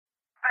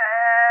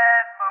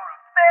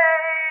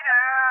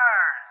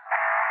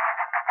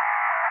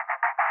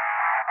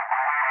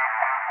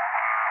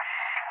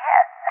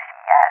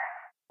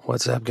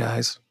What's up,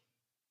 guys?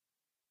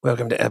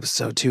 Welcome to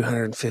episode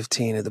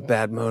 215 of the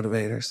Bad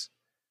Motivators.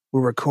 We're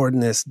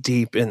recording this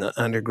deep in the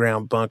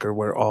underground bunker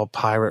where all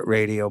pirate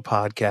radio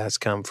podcasts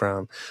come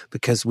from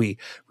because we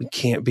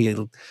can't be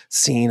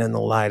seen in the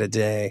light of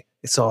day.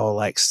 It's all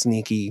like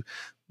sneaky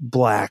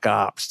black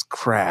ops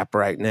crap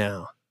right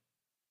now.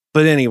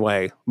 But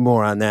anyway,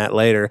 more on that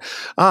later.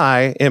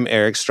 I am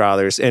Eric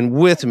Strothers, and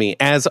with me,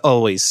 as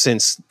always,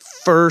 since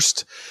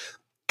first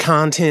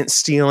content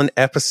stealing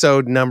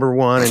episode number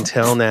 1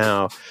 until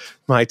now,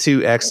 my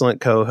two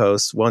excellent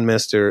co-hosts, one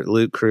Mr.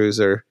 Luke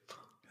Cruiser.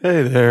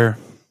 Hey there.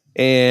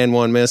 And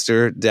one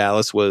Mr.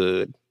 Dallas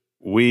Wood.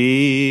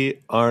 We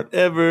aren't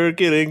ever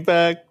getting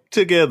back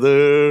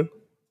together.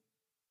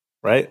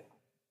 Right?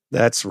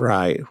 That's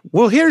right.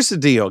 Well, here's the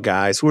deal,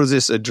 guys. We'll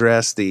just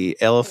address the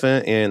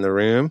elephant in the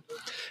room.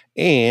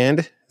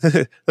 And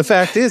the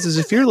fact is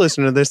if you're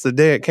listening to this the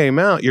day it came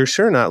out, you're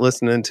sure not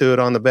listening to it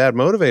on the Bad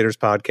Motivators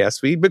podcast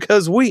feed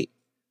because we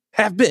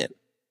have been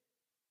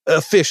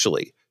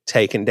officially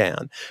taken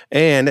down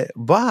and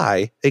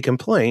by a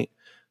complaint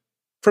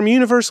from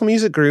Universal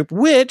Music Group,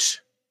 which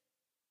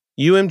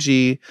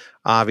UMG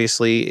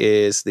obviously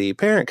is the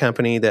parent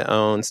company that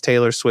owns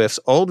Taylor Swift's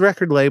old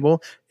record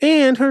label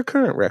and her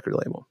current record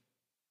label.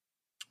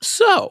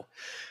 So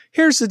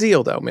here's the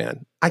deal, though,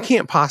 man. I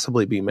can't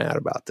possibly be mad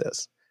about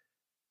this.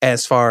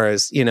 As far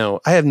as, I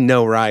have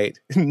no right,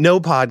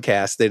 no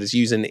podcast that is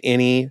using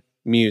any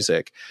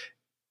music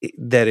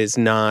that is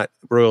not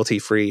royalty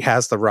free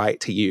has the right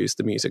to use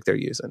the music they're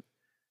using.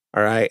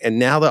 All right. And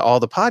now that all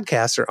the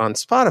podcasts are on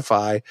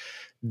Spotify,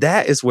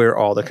 that is where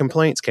all the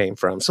complaints came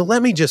from. So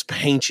let me just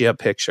paint you a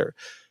picture.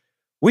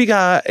 We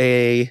got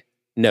a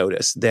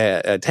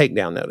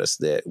takedown notice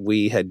that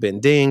we had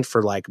been dinged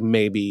for like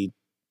maybe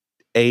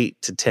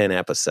 8 to 10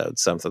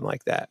 episodes, something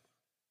like that.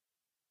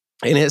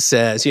 And it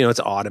says, it's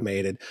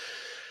automated,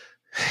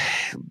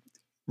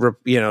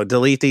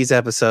 delete these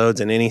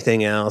episodes and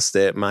anything else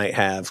that might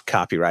have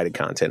copyrighted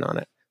content on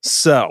it.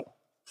 So,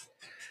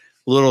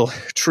 little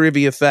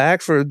trivia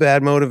fact for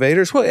Bad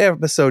Motivators. What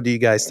episode do you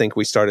guys think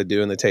we started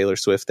doing the Taylor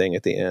Swift thing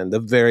at the end? The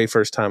very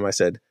first time I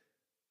said,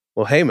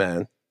 well, hey,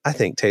 man, I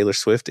think Taylor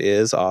Swift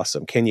is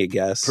awesome. Can you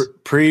guess?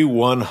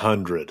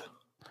 Pre-100.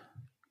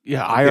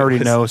 Yeah, I already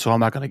know, so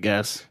I'm not going to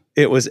guess.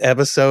 It was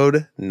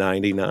episode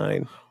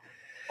 99.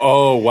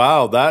 Oh,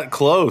 wow, that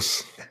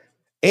close.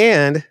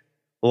 And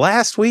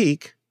last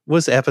week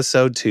was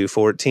episode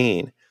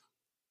 214.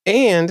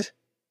 And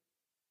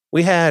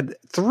we had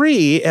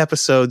 3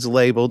 episodes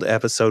labeled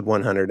episode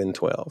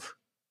 112.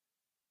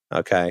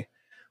 Okay.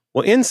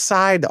 Well,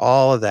 inside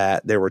all of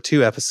that, there were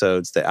 2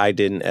 episodes that I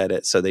didn't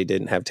edit, so they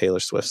didn't have Taylor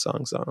Swift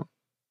songs on them.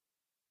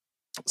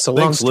 So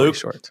long story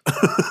short,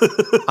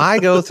 I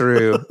go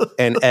through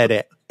and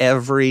edit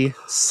every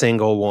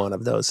single one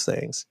of those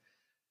things.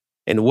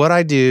 And what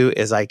I do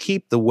is I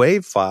keep the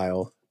WAV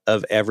file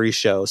of every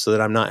show so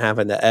that I'm not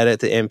having to edit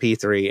the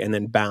MP3 and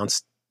then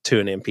bounce to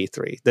an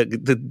MP3.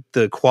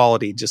 The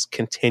quality just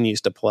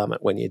continues to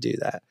plummet when you do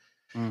that.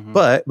 Mm-hmm.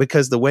 But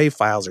because the WAV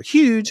files are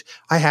huge,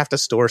 I have to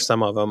store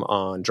some of them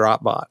on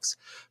Dropbox.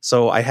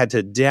 So I had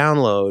to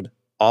download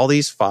all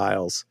these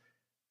files,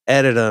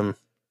 edit them.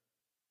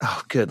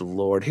 Oh, good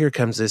Lord. Here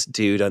comes this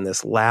dude on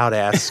this loud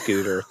ass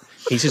scooter.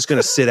 He's just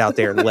going to sit out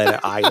there and let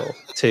it idle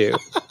too.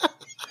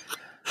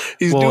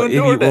 He's doing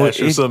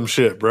DoorDash or some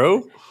shit,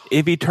 bro.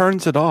 If he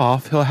turns it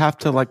off, he'll have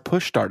to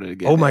push start it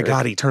again. Oh my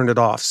God, he turned it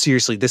off.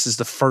 Seriously, this is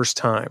the first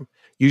time.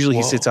 Usually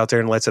he sits out there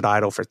and lets it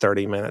idle for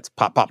 30 minutes.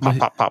 Pop, pop, pop,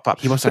 pop, pop, pop.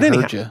 He must have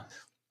heard you.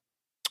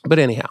 But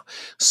anyhow,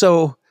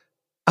 so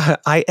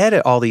I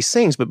edit all these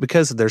things, but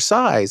because of their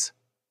size,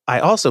 I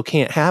also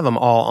can't have them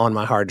all on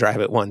my hard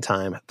drive at one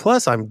time.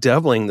 Plus, I'm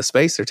doubling the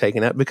space they're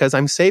taking up because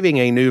I'm saving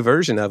a new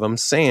version of them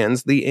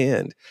sans the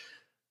end.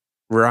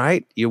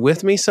 Right? You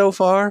with me so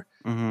far?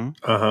 Mm-hmm.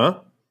 Uh-huh.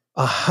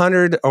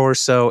 100 or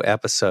so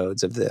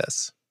episodes of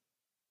this.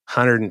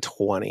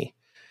 120.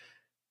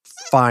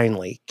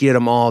 Finally, get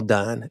them all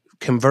done.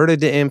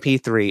 Converted to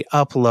MP3,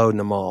 uploading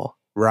them all,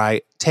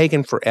 right?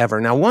 Taken forever.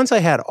 Now, once I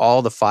had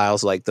all the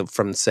files,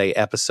 from, say,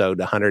 episode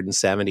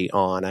 170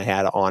 on, I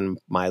had on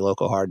my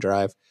local hard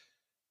drive,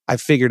 I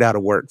figured out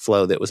a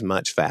workflow that was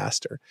much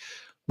faster.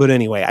 But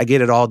anyway, I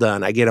get it all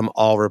done. I get them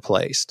all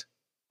replaced.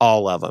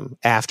 All of them.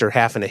 After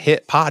having to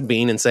hit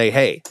Podbean and say,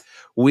 hey,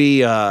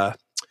 we, our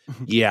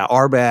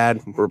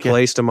bad,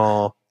 replaced them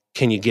all.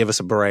 Can you give us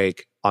a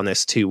break on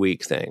this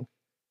 2-week thing?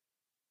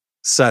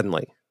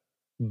 Suddenly,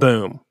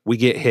 boom, we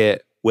get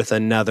hit with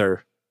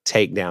another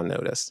takedown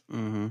notice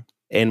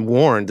and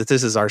warned that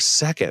this is our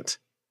second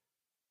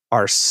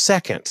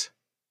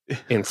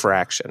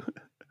infraction.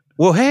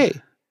 Well, hey,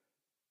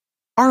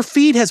 our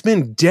feed has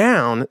been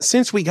down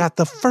since we got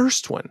the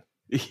first one.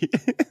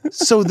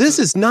 So this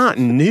is not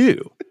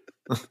new.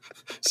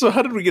 So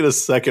how did we get a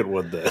second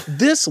one then?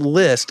 This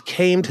list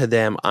came to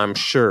them, I'm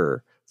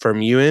sure,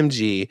 from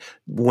UMG,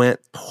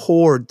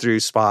 poured through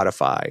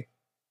Spotify.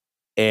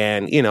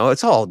 And,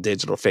 it's all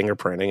digital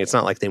fingerprinting. It's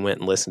not like they went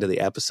and listened to the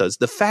episodes.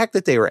 The fact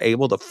that they were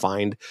able to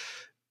find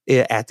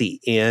at the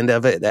end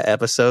of it, the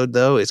episode,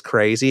 though, is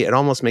crazy. It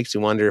almost makes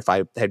you wonder if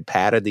I had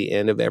padded the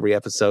end of every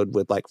episode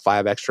with like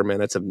 5 extra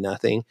minutes of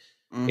nothing,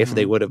 if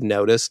they would have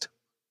noticed.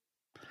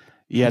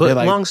 Yeah, but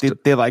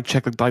they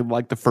check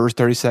like the first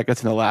 30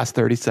 seconds and the last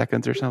 30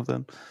 seconds or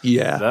something.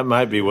 Yeah. That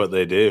might be what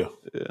they do.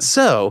 Yeah.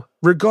 So,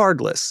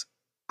 regardless,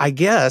 I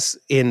guess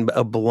in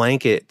a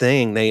blanket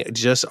thing, they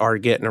just are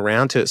getting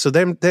around to it. So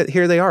then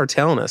here they are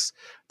telling us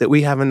that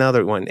we have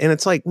another one. And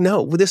it's like,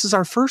 no, this is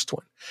our first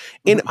one.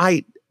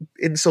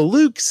 And so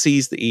Luke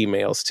sees the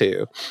emails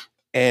too.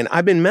 And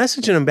I've been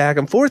messaging them back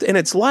and forth. And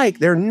it's like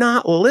they're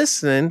not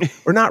listening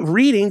or not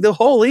reading the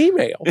whole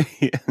email.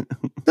 Yeah.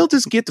 They'll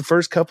just get the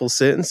first couple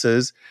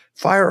sentences,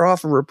 fire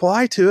off a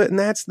reply to it, and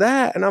that's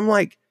that. And I'm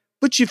like,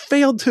 but you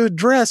failed to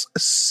address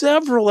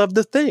several of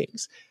the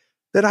things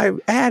that I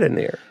add in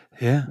there.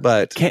 Yeah,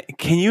 but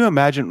can you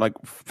imagine? Like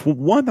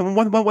one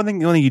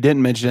thing you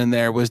didn't mention in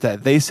there was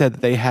that they said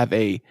that they have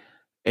a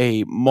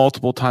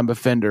multiple time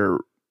offender,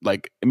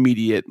 like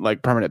immediate,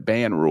 like permanent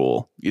ban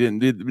rule. You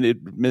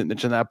didn't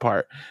mention that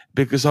part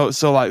because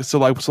so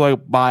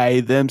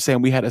by them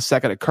saying we had a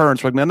second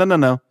occurrence, like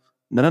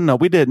no,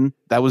 we didn't.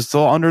 That was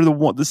still under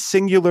the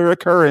singular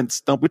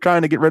occurrence. Don't be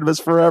trying to get rid of us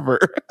forever.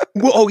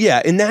 Well, oh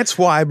yeah, and that's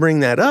why I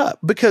bring that up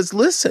because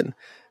listen.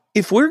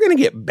 If we're going to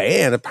get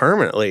banned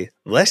permanently,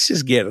 let's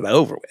just get it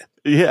over with.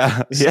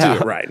 Yeah. Let's do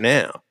it right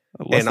now.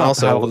 Let's and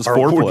also,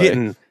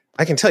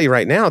 I can tell you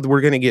right now that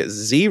we're going to get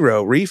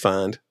 0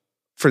 refund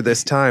for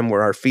this time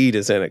where our feed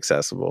is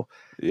inaccessible.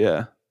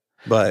 Yeah.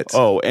 But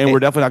we're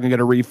definitely not going to get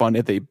a refund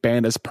if they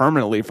ban us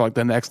permanently for like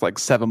the next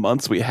 7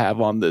 months we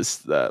have on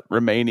this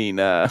remaining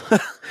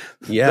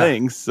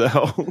thing.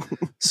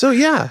 So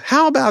yeah,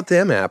 how about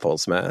them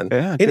apples, man?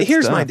 Yeah, and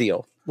here's my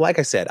deal. Like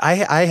I said,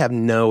 I have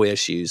no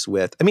issues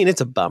with. I mean,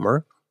 it's a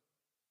bummer,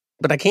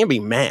 but I can't be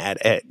mad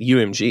at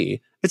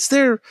UMG. It's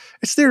their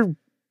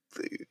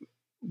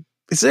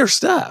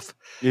stuff.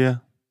 Yeah.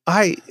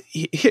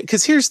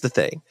 Because here's the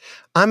thing,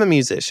 I'm a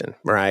musician,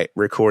 right?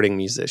 Recording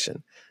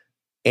musician.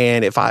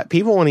 And if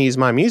people want to use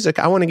my music,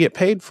 I want to get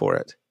paid for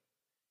it.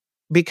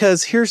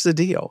 Because here's the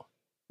deal.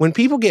 When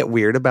people get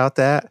weird about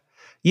that,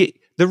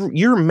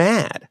 you're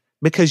mad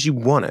because you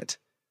want it.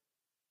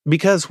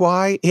 Because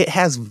why? It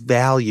has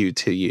value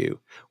to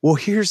you. Well,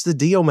 here's the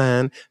deal,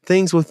 man.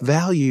 Things with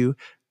value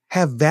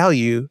have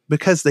value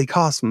because they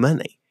cost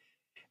money.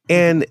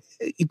 And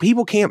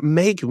people can't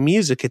make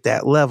music at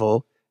that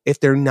level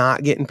if they're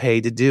not getting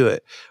paid to do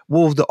it.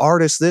 Well, the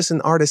artist this and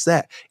the artist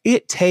that.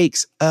 It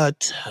takes a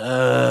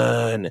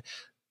ton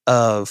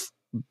of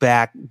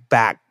back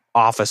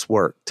office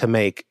work to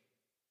make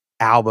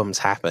albums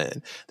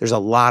happen. There's a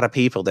lot of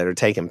people that are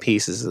taking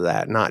pieces of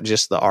that, not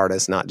just the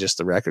artist, not just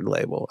the record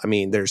label. I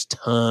mean, there's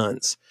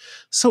tons.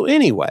 So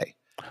anyway,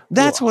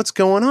 that's what's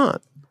going on.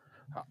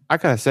 I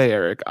gotta say,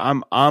 Eric,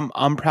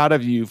 I'm proud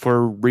of you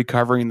for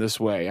recovering this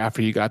way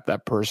after you got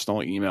that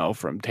personal email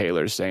from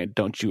Taylor saying,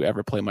 "Don't you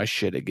ever play my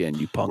shit again,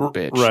 you punk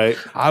bitch." Right.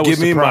 Give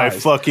me my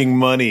fucking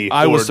money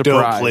or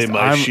don't play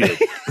my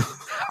shit.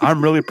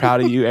 I'm really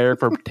proud of you, Eric,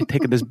 for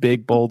taking this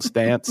big, bold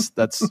stance.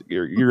 That's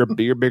you're a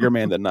bigger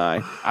man than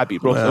I. I'd be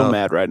so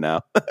mad right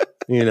now.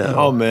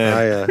 Oh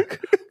man.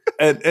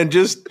 And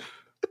just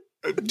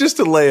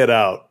to lay it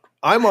out,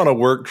 I'm on a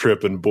work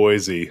trip in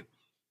Boise,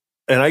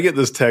 and I get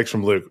this text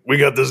from Luke. We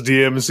got this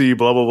DMC,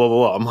 blah blah blah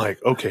blah. I'm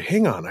like, okay,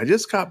 hang on. I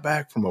just got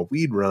back from a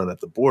weed run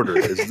at the border.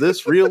 Is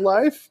this real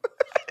life?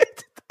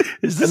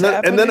 Is this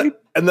happening?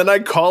 And then I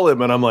call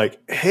him, and I'm like,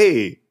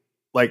 hey.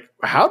 Like,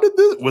 how did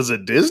this? Was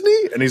it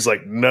Disney? And he's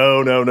like,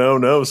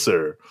 no,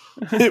 sir.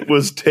 It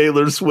was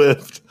Taylor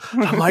Swift.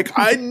 I'm like,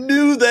 I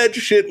knew that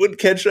shit would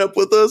catch up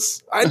with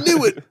us. I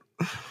knew it.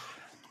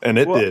 And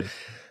it did.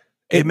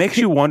 It makes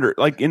you wonder,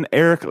 like in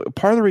Eric,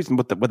 part of the reason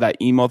with that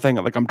email thing,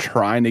 like I'm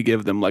trying to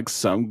give them like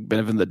some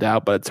benefit of the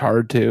doubt, but it's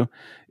hard to,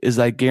 is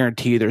I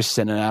guarantee they're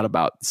sending out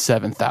about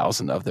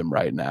 7,000 of them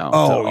right now.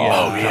 Oh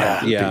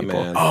yeah,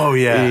 man. Oh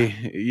yeah.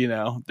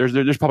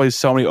 There's probably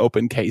so many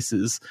open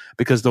cases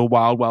because the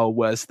Wild Wild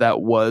West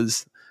that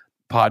was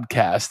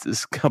podcast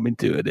is coming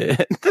to an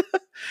end.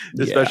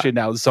 Especially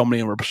now so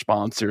many were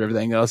sponsor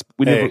everything else.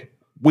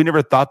 We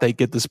never thought they'd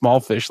get the small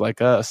fish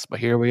like us, but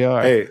here we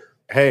are.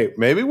 Hey,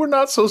 maybe we're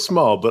not so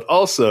small, but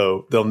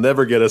also they'll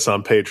never get us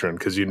on Patreon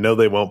because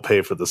they won't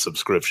pay for the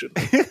subscription.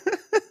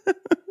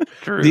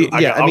 True.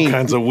 I got all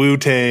kinds of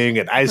Wu-Tang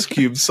and Ice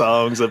Cube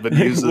songs I've been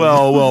using.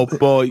 well,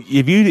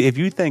 if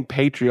you think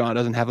Patreon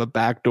doesn't have a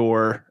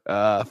backdoor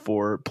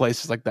for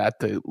places like that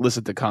to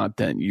listen to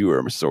content, you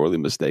are sorely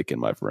mistaken,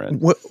 my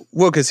friend.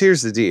 Well, because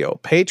here's the deal.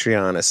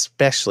 Patreon,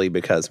 especially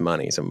because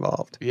money's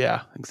involved.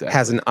 Yeah, exactly.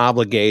 Has an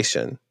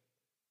obligation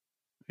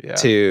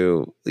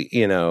to,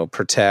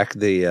 protect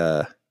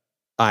the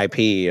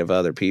IP of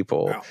other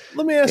people. Now,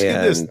 let me ask you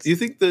this. Do you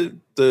think the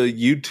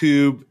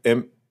YouTube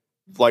and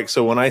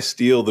so when I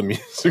steal the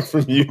music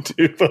from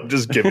YouTube, I'm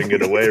just giving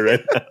it away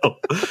right now,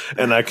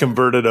 and I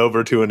convert it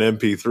over to an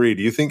MP3.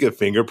 Do you think a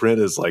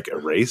fingerprint is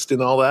erased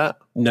and all that?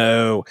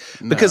 No,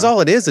 because all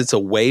it is, it's a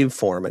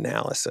waveform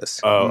analysis.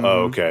 Oh,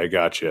 okay,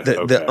 gotcha.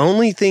 The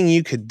only thing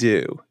you could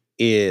do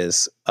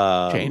is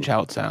change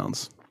how it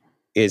sounds.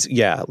 Is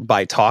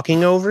by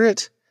talking over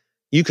it.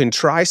 You can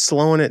try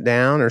slowing it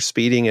down or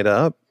speeding it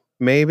up,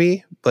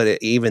 maybe, but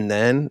even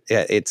then,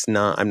 it's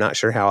not. I'm not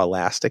sure how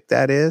elastic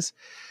that is.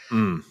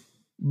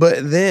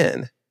 But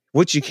then,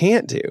 what you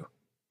can't do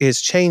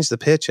is change the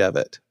pitch of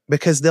it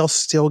because they'll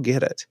still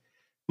get it.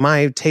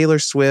 My Taylor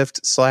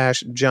Swift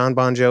 / John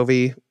Bon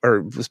Jovi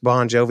or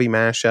Bon Jovi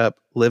mashup,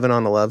 "Living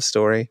on a Love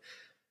Story,"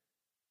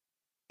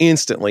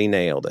 instantly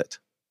nailed it.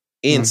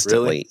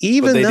 Instantly, really?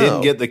 Even but they though,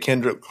 didn't get the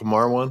Kendrick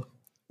Lamar one.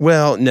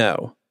 Well,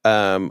 no.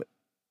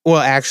 Well,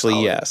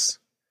 actually, yes.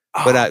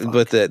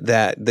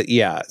 But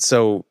yeah.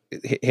 So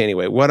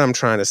anyway, what I'm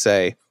trying to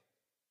say,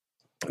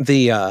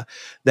 that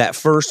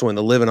first one,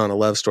 the "Living on a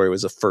Love Story,"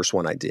 was the first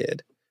one I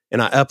did,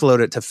 and I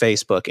uploaded it to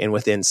Facebook, and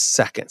within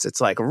seconds, it's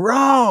like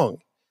wrong.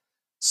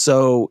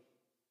 So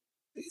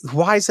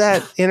why is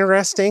that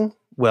interesting?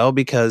 Well,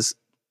 because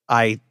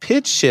I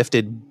pitch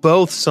shifted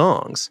both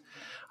songs.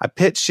 I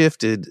pitch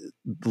shifted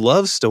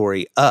 "Love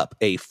Story" up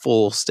a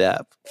full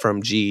step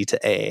from G to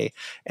A,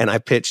 and I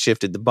pitch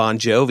shifted the Bon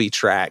Jovi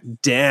track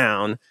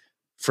down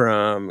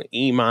from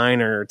E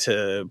minor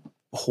to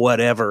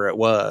whatever it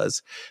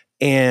was.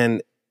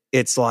 And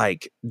it's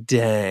like,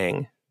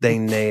 dang, they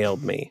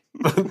nailed me.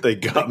 They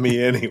got me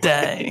anyway.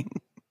 Dang.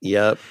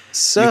 Yep.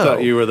 So you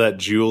thought you were that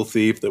jewel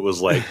thief that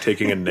was like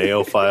taking a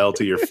nail file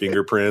to your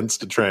fingerprints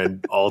to try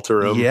and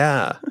alter them.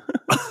 Yeah.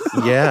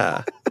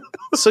 Yeah.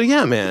 So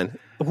yeah, man.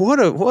 What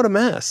a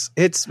mess.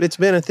 It's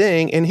been a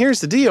thing. And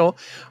here's the deal.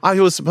 I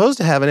was supposed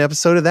to have an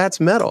episode of That's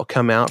Metal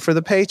come out for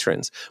the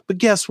patrons. But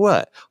guess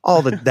what?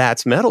 All the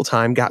That's Metal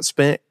time got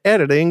spent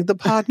editing the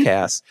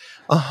podcast.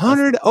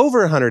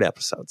 Over 100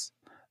 episodes.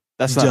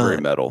 That's not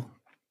very metal.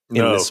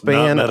 In the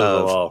span not metal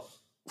of at all.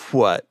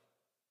 What?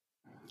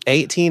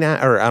 18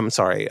 or I'm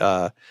sorry,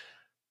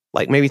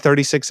 like maybe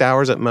 36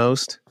 hours at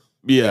most.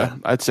 Yeah,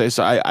 I'd say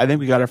so. I think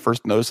we got our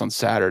first notice on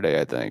Saturday,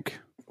 I think.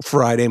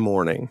 Friday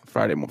morning.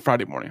 Friday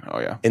morning. Oh,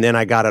 yeah. And then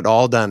I got it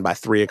all done by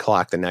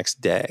 3:00 the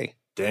next day.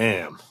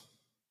 Damn.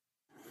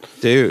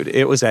 Dude,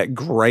 it was that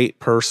great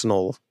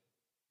personal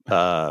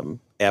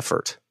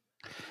effort.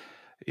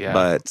 Yeah.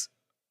 But,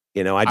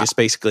 I just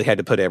basically had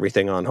to put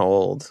everything on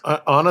hold.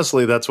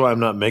 Honestly, that's why I'm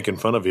not making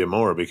fun of you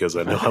more, because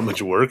I know how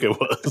much work it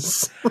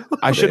was.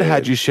 I should have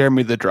had you share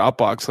me the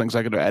Dropbox links.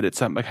 I could have edited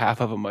something like half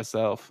of them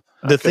myself.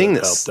 The thing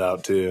that helped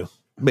out too.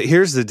 But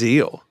here's the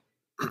deal.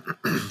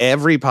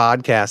 Every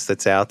podcast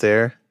that's out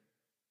there,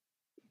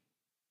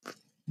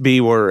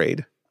 be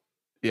worried.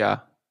 Yeah.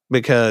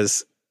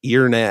 Because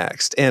you're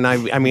next. And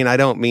I mean, I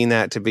don't mean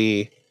that to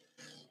be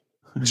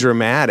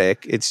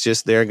dramatic. It's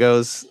just there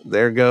goes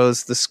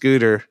the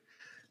scooter.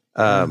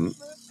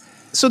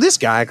 So this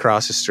guy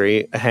across the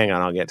street, hang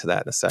on, I'll get to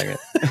that in a second.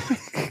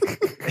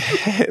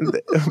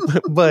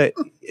 But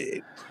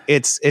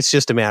it's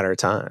just a matter of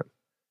time.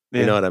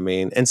 You know what I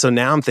mean? And so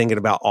now I'm thinking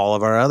about all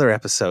of our other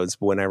episodes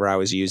whenever I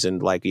was using,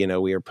 like, we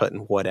were putting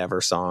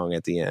whatever song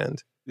at the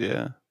end.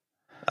 Yeah.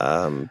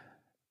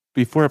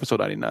 Before episode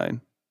 99.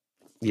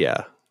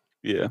 Yeah.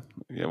 Yeah.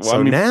 Well,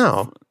 so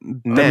now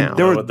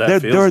there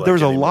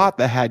was a lot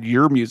that had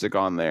your music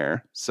on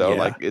there. So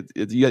like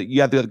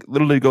you have to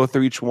literally go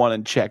through each one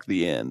and check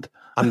the end.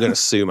 I'm going to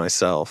sue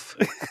myself.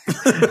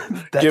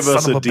 Give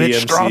us a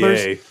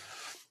DMCA.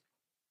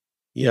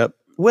 Yep.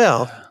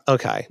 Well,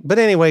 okay. But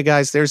anyway,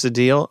 guys, there's the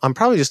deal. I'm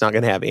probably just not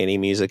going to have any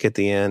music at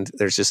the end.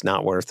 There's just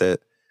not worth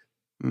it.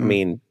 I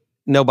mean,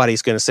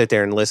 nobody's going to sit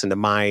there and listen to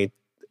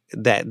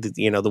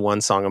the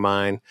one song of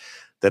mine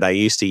that I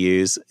used to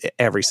use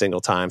every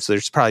single time. So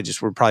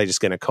we're probably just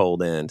going to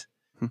cold end.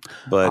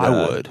 But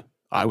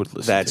I would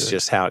listen. That's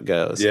just how it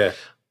goes. Yeah.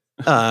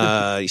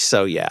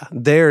 So yeah,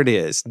 there it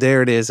is.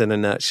 There it is in a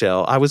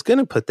nutshell. I was going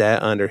to put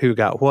that under Who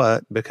Got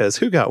What, because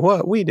Who Got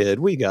What? We did.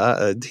 We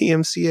got a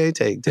DMCA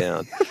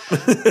takedown.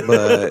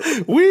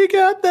 But we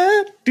got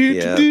that.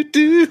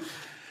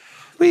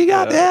 We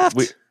got that.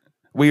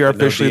 We are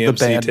officially the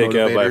band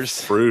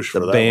motivators.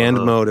 The band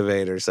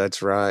motivators.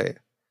 That's right.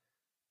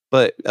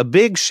 But a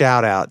big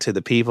shout out to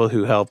the people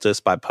who helped us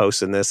by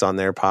posting this on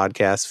their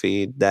podcast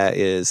feed. That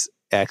is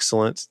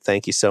excellent.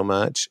 Thank you so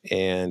much.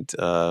 And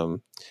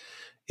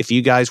if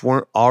you guys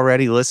weren't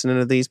already listening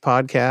to these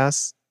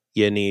podcasts,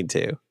 you need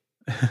to.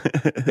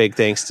 Big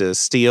thanks to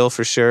Steele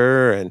for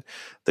sure, and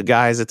the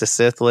guys at the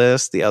Sith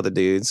List, the other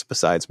dudes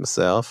besides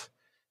myself.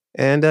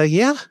 And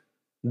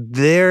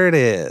there it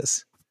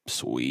is.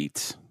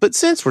 Sweet. But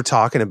since we're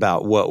talking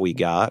about what we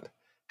got,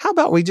 how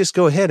about we just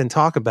go ahead and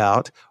talk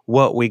about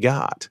what we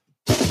got?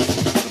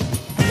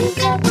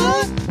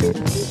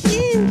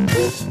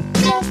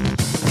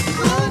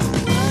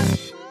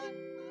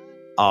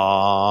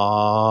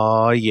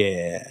 Oh,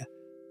 yeah.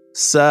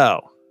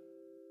 So,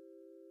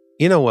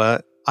 you know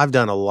what? I've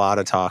done a lot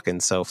of talking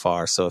so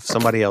far. So if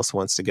somebody else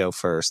wants to go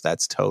first,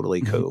 that's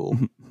totally cool.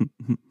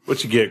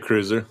 What you get,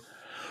 Cruiser?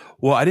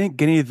 Well, I didn't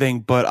get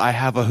anything, but I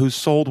have a Who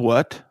Sold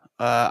What.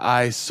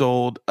 I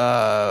sold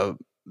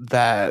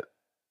that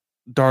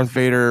Darth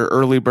Vader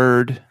early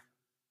bird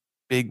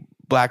big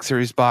Black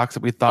Series box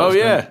that we thought.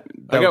 I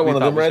got one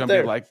of them right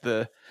there. Like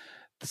the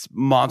this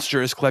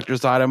monstrous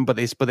collector's item, but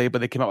they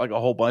came out like a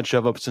whole bunch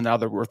of them, so now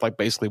they're worth like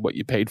basically what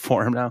you paid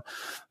for them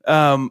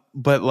now.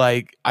 But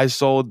like I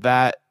sold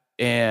that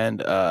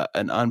and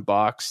an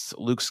unboxed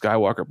Luke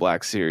Skywalker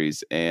Black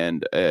Series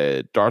and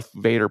a Darth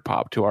Vader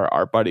pop to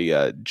our buddy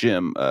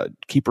Jim,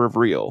 Keeper of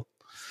Real.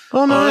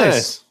 Oh,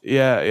 nice.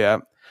 Yeah.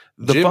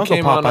 The Jim Funko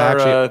came Pop on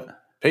our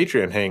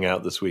Patreon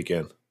hangout this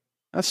weekend.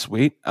 That's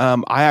sweet.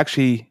 I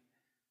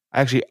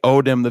actually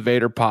owed him the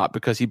Vader pop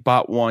because he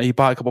bought one. He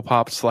bought a couple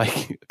pops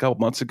like a couple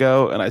months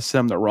ago, and I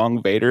sent him the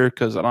wrong Vader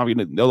because I don't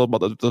even know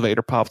about the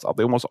Vader pops.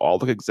 They almost all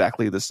look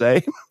exactly the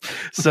same.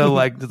 So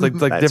like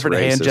different racist,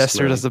 hand gestures.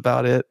 man. That's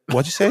about it.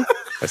 What'd you say?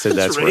 I said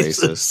that's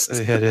racist.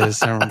 It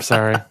is. I'm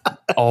sorry.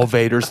 All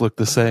Vaders look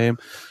the same.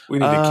 We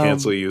need to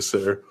cancel you,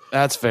 sir.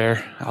 That's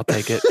fair. I'll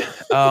take it.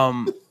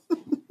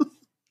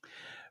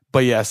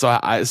 But yeah, so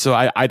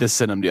I just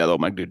sent them the other one.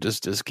 I'm like, dude,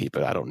 just keep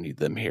it. I don't need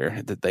them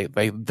here. They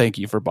thank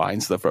you for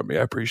buying stuff from me.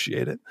 I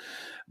appreciate it.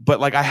 But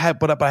like I had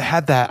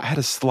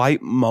a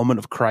slight moment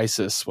of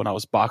crisis when I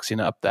was boxing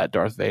up that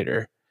Darth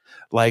Vader.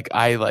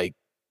 I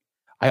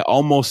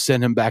almost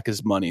sent him back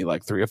his money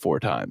like 3 or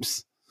 4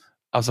 times.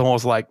 I was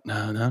almost like,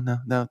 no,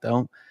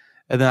 don't.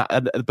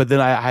 But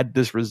then I had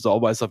this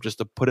resolve myself just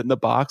to put it in the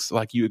box.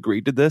 Like, you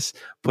agreed to this,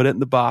 put it in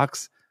the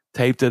box,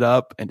 taped it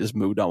up, and just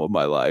moved on with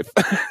my life.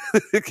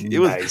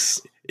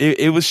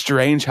 It was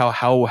strange how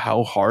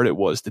hard it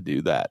was to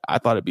do that. I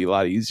thought it'd be a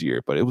lot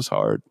easier, but it was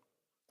hard.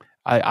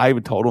 I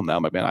even told him that,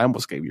 I'm like, man, I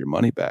almost gave you your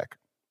money back.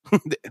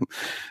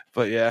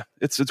 But yeah,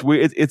 it's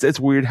weird. It's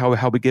weird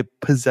how we get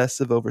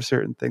possessive over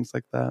certain things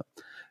like that,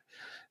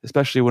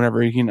 especially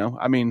whenever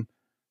I mean,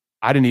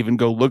 I didn't even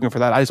go looking for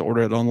that. I just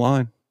ordered it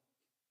online.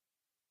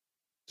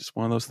 Just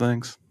one of those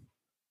things.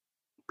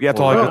 Yeah,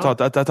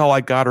 that's all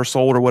I got or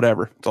sold or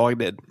whatever. That's all I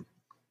did.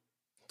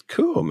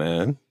 Cool,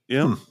 man.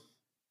 Yeah.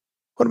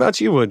 What about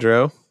you,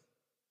 Woodrow?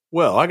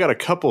 Well, I got a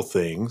couple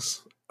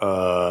things.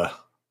 The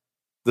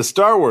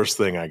Star Wars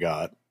thing I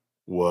got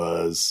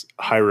was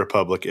High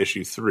Republic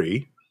issue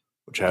 3,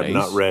 which I have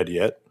not read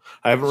yet.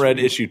 I haven't read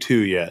issue 2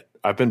 yet.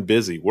 I've been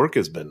busy. Work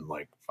has been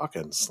like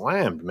fucking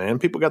slammed, man.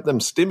 People got them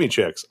stimmy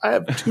checks. I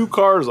have 2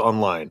 cars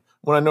online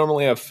when I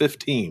normally have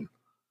 15.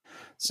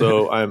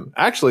 So I'm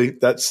actually,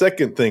 that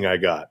second thing I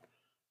got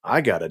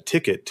a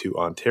ticket to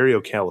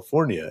Ontario,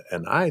 California,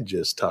 and I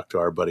just talked to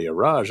our buddy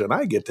Araj, and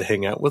I get to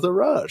hang out with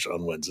Araj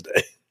on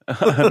Wednesday.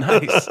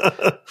 Nice.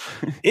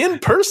 In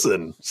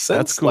person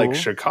since cool. like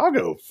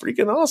Chicago.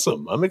 Freaking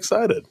awesome. I'm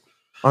excited.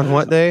 On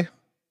what day?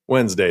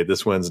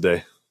 This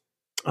Wednesday.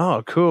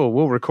 Oh, cool.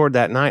 We'll record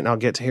that night and I'll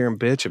get to hear him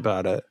bitch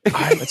about it.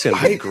 That's going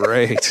to be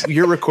great.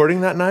 You're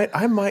recording that night?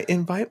 I might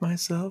invite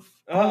myself.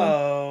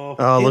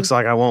 Oh, looks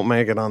like I won't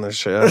make it on the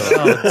show.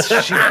 Oh,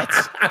 shit.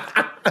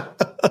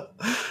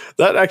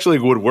 That actually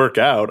would work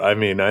out. I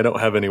mean, I don't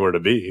have anywhere to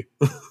be.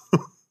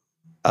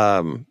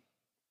 Now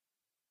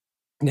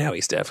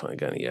he's definitely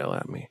going to yell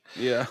at me.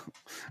 Yeah.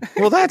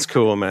 Well, that's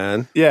cool,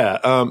 man.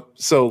 Yeah.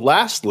 So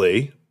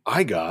lastly,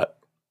 I got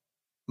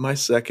my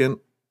second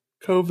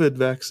COVID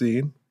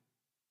vaccine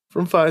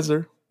from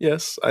Pfizer.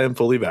 Yes, I am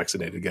fully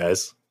vaccinated,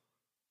 guys.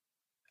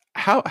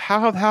 How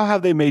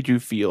have they made you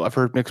feel? I've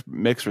heard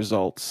mixed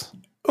results.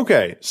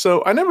 Okay,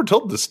 so I never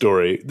told this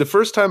story. The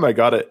first time I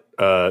got it,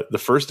 the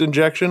first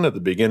injection at the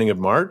beginning of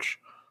March,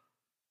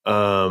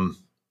 the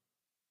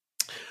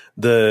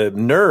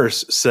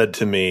nurse said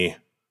to me,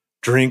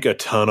 drink a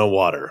ton of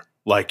water,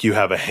 like you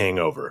have a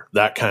hangover,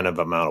 that kind of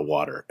amount of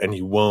water. And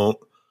you'll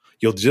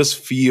just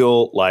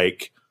feel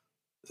like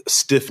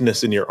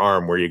stiffness in your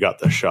arm where you got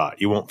the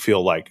shot. You won't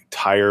feel like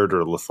tired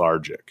or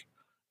lethargic.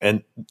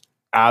 And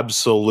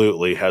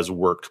absolutely has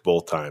worked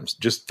both times.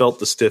 Just felt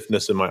the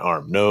stiffness in my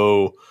arm.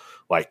 No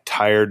like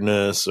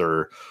tiredness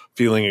or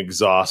feeling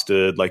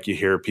exhausted like you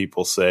hear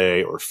people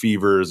say, or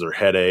fevers or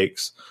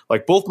headaches.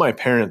 Like both my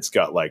parents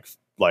got like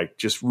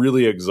just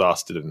really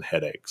exhausted and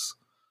headaches.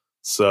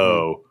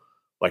 So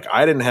like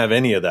I didn't have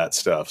any of that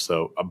stuff.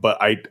 So, but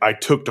I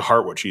took to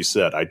heart what she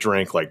said. I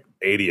drank like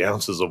 80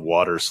 ounces of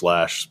water /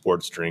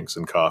 sports drinks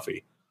and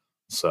coffee.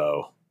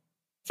 So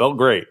felt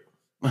great.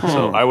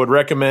 So I would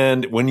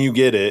recommend when you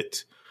get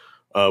it,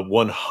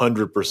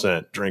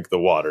 100% drink the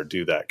water.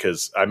 Do that.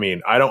 Cause I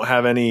mean,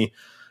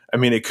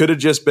 it could have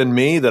just been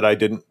me that I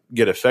didn't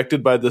get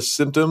affected by the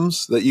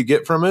symptoms that you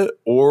get from it,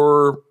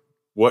 or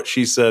what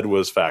she said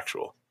was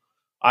factual.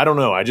 I don't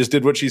know. I just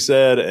did what she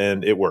said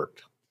and it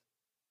worked.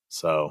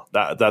 So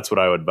that's what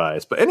I would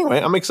advise. But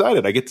anyway, I'm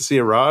excited. I get to see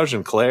Raj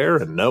and Claire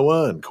and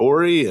Noah and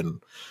Corey,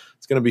 and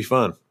it's going to be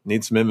fun.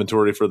 Need some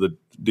inventory for the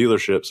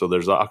dealership. So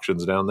there's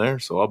auctions down there.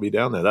 So I'll be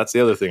down there. That's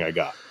the other thing I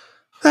got.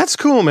 That's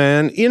cool,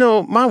 man. You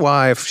know, my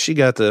wife, she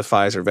got the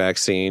Pfizer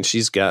vaccine.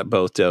 She's got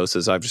both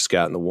doses. I've just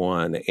gotten the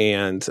one.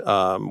 And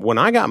when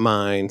I got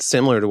mine,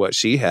 similar to what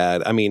she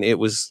had, I mean, it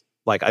was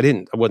like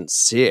I wasn't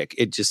sick.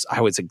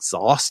 I was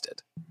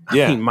exhausted.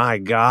 Yeah. I mean, my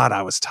God,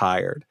 I was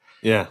tired.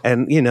 Yeah.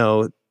 And, you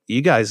know,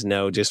 you guys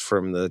know just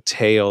from the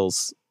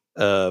tales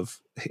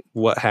of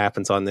what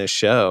happens on this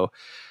show,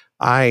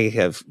 I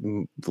have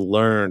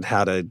learned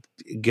how to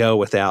go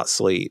without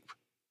sleep.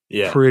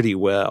 pretty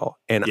well.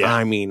 And Yeah.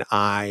 I mean,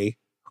 I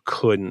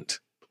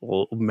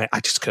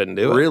just couldn't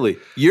do it. Really?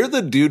 You're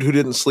the dude who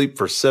didn't sleep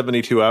for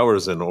 72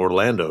 hours in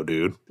Orlando,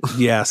 dude.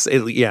 Yes.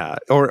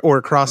 Or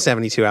across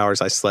 72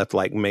 hours, I slept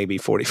like maybe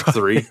 45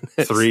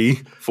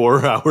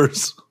 4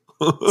 hours.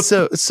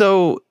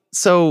 But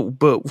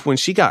when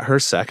she got her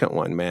second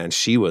one, man,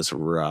 she was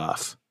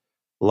rough.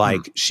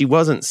 Like she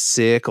wasn't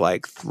sick,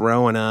 like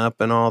throwing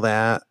up and all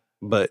that,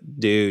 but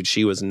dude,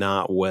 she was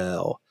not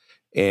well.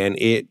 And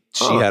she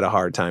had a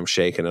hard time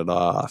shaking it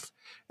off.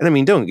 And I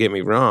mean, don't get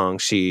me wrong,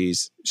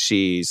 she's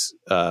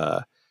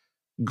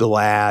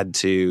glad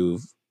to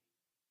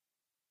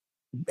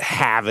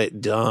have it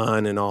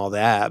done and all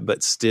that,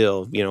 but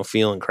still,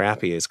 feeling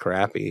crappy is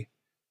crappy.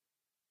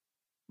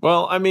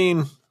 Well, I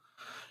mean,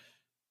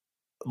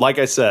 like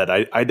I said,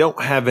 I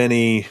don't have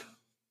any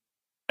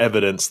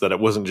evidence that it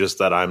wasn't just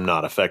that I'm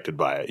not affected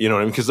by it. You know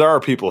what I mean? Because there are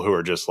people who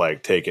are just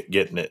like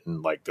getting it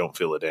and like don't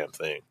feel a damn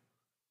thing.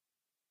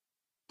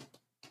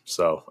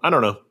 So I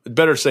don't know.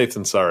 Better safe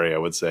than sorry, I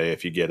would say,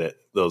 if you get it,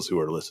 those who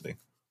are listening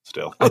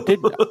still. I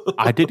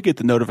did get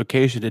the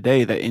notification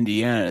today that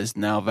Indiana is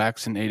now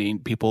vaccinating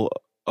people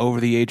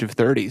over the age of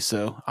 30.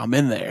 So I'm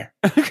in there.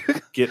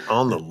 Get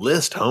on the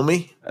list,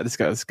 homie. I just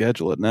got to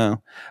schedule it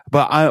now.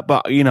 But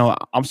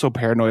I'm so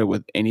paranoid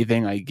with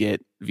anything I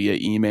get via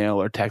email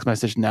or text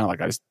message now.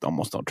 Like I just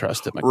almost don't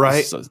trust it. Like,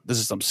 right. This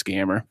is some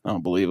scammer. I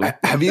don't believe it.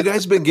 Have you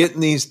guys been getting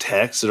these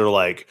texts that are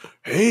like,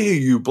 hey,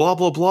 you blah,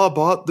 blah, blah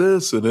bought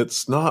this and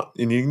it's not,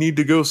 and you need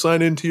to go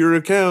sign into your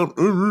account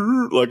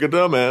like a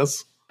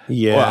dumbass.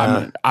 Yeah.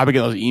 Well, I've been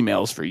getting those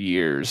emails for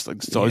years.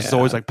 Like, so it's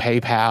always like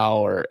PayPal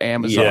or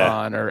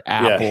Amazon or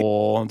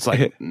Apple. And it's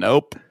like,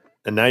 nope.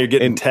 And now you're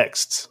getting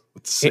texts.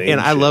 And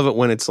I love it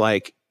when it's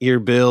like, your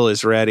bill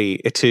is ready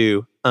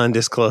to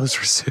undisclosed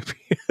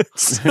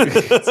recipients.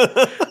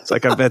 It's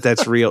like, I bet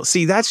that's real.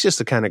 See, that's just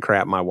the kind of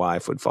crap my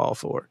wife would fall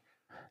for.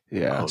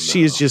 Yeah. Oh, no.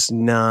 She is just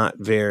not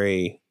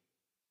very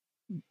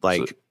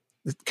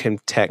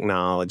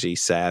technology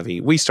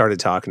savvy. We started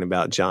talking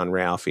about John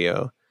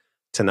Ralphio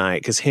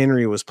tonight because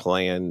Henry was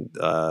playing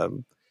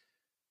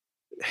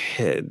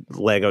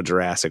Lego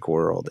Jurassic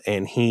World,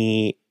 and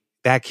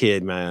that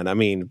kid, man, I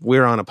mean,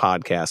 we're on a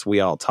podcast, we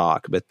all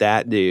talk, but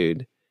that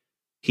dude,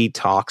 he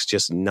talks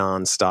just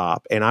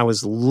nonstop. And I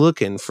was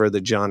looking for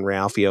the John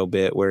Ralphio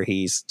bit where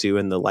he's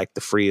doing the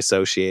free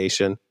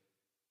association,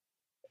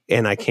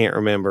 and I can't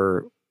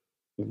remember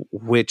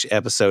which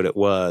episode it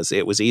was.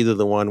 It was either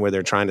the one where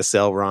they're trying to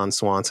sell Ron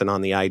Swanson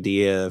on the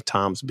idea of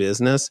Tom's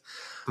business,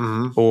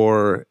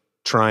 or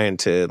trying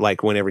to,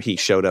 whenever he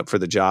showed up for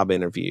the job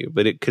interview.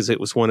 But because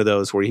it was one of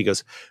those where he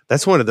goes,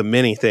 that's one of the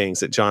many things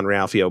that John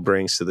Ralphio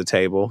brings to the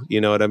table.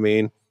 You know what I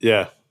mean?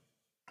 Yeah.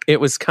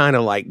 It was kind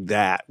of like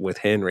that with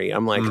Henry.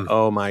 I'm like,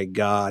 oh my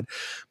God.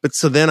 But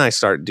so then I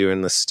start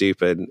doing the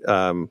stupid,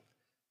 the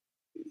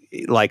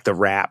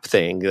rap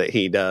thing that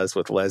he does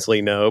with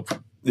Leslie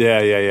Knope.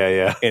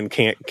 Yeah. And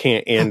can't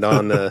end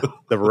on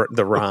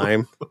the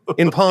rhyme.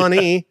 In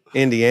Pawnee,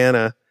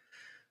 Indiana.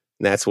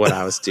 And that's what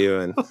I was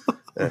doing.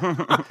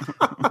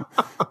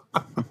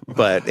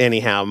 But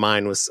anyhow,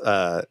 mine was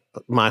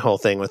my whole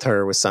thing with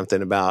her was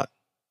something about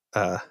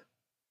it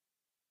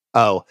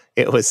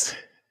was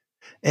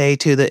A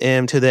to the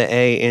M to the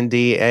A in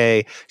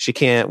DA. She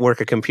can't work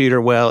a computer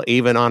well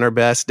even on her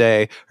best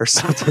day, or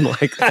something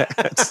like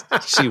that.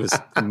 She was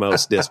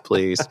most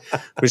displeased,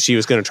 but she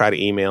was going to try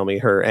to email me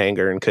her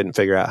anger and couldn't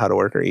figure out how to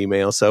work her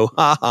email. So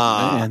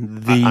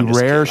man, the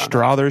rare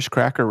Struthers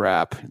cracker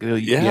wrap.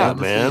 Yeah,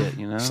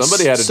 man.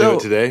 Somebody had to do it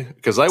today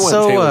because I went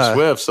Taylor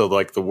Swift, so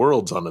the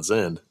world's on its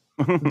end.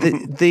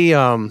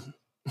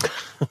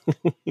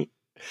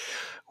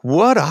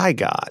 What I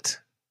got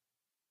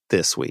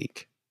this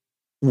week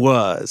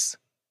was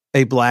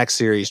a Black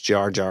Series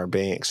Jar Jar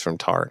Binks from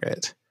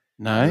Target.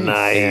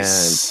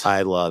 Nice. And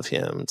I love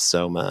him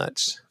so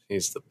much.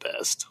 He's the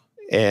best.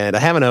 And I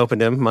haven't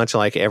opened him, much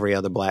like every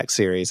other Black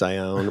Series I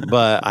own,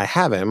 but I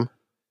have him.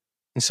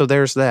 And so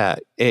there's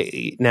that.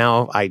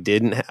 Now, I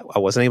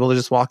wasn't able to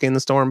just walk in the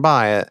store and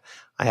buy it.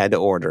 I had to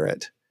order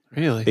it.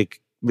 Really?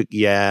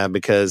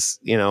 Because,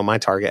 my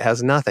Target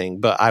has nothing.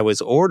 But I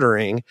was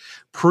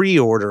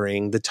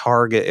pre-ordering the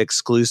Target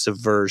exclusive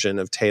version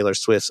of Taylor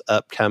Swift's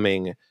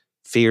upcoming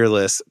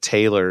Fearless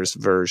Taylor's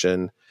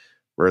version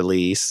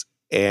release.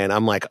 And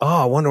I'm like,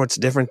 I wonder what's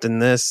different than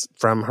this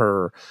from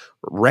her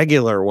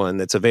regular one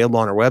that's available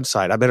on her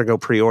website. I better go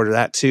pre-order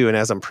that too. And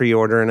as I'm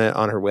pre-ordering it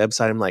on her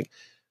website, I'm like,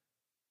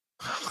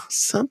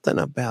 something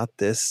about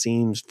this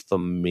seems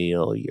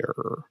familiar.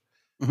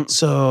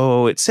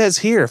 So it says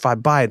here, if I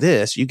buy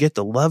this, you get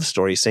the Love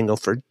Story single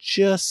for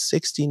just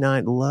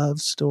 $69. Love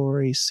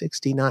Story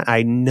 $69.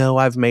 I know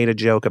I've made a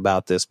joke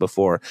about this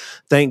before.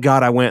 Thank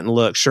God I went and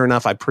looked. Sure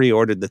enough, I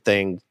pre-ordered the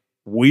thing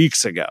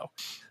weeks ago.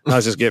 I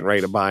was just getting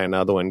ready to buy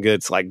another one.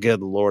 It's like,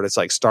 good Lord, it's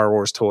like Star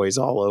Wars toys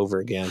all over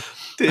again.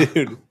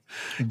 Dude,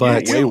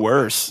 But way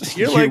worse.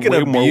 You're like an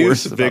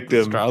abuse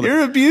victim. You're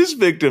an abuse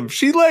victim.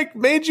 She like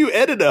made you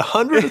edit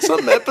 100 and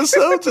something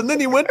episodes, and then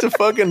you went to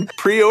fucking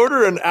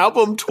pre-order an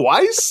album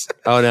twice.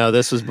 Oh no,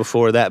 this was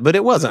before that, but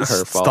it wasn't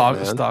her fault.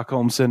 Man.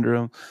 Stockholm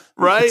syndrome,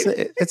 right?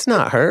 It's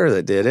not her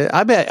that did it.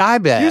 I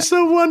bet. You're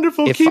so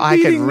wonderful. If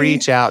I could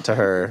reach out to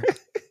her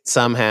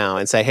somehow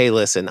and say, "Hey,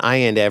 listen, I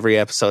end every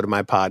episode of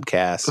my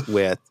podcast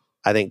with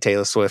I think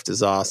Taylor Swift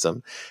is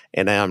awesome,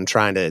 and I'm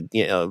trying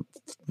to,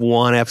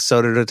 one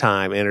episode at a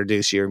time,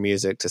 introduce your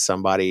music to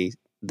somebody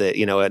that,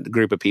 a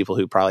group of people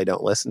who probably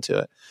don't listen to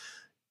it."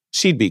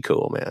 She'd be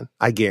cool, man.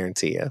 I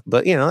guarantee you.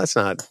 But,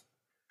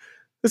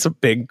 it's a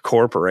big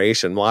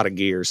corporation, a lot of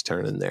gears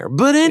turning there.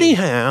 But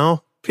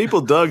anyhow. People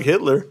dug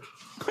Hitler.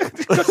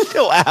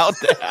 Chill out.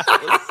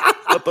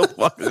 What the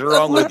fuck is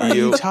wrong with you? What are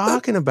you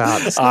talking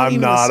about? It's not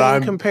even the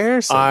same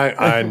comparison.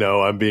 I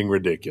know. I'm being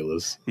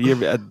ridiculous.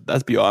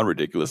 That's beyond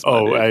ridiculous.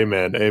 Oh,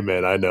 amen.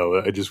 I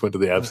know. I just went to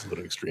the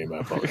absolute extreme. I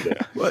apologize.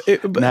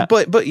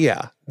 but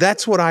yeah,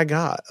 that's what I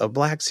got. A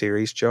Black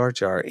Series Jar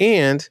Jar.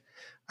 And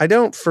I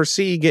don't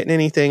foresee getting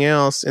anything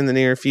else in the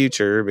near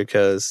future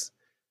because,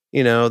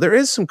 there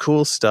is some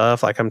cool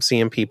stuff. Like I'm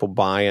seeing people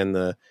buying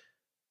the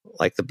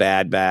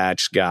Bad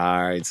Batch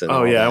guides. And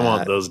I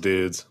want those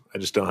dudes. I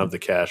just don't have the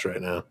cash right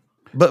now.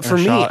 But for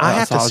me, I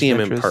have to see him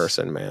in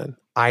person, man.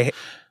 I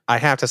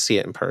have to see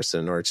it in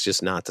person, or it's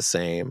just not the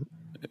same.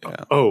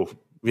 Yeah. Oh,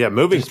 yeah.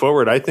 Moving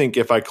forward, I think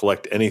if I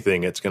collect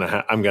anything,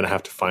 I'm gonna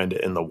have to find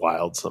it in the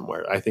wild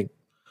somewhere. I think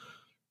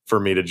for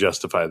me to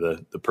justify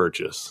the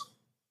purchase.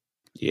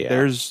 Yeah,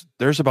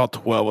 there's about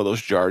 12 of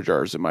those Jar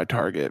Jars in my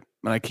Target,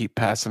 and I keep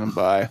passing them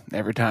by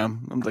every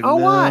time. I'm like,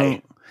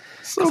 why?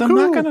 So cool. I'm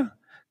not gonna.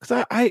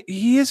 Because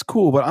he is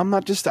cool, but I'm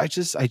not just. I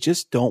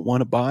just don't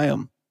want to buy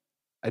him.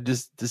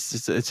 It's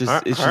just.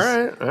 All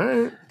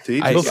right.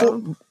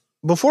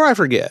 Before I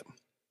forget,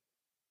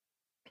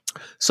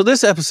 so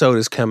this episode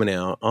is coming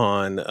out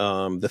on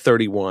the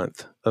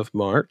 31th of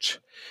March,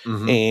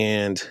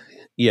 and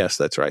yes,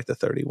 that's right, the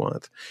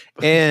 31th,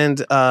 and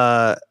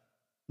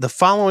the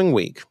following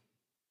week,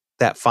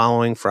 that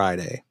following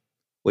Friday,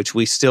 which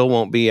we still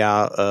won't be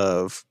out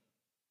of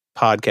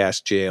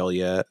podcast jail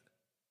yet,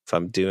 if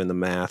I'm doing the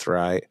math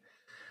right.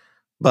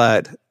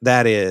 But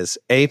that is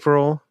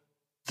April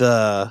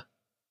the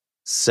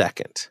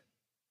 2nd.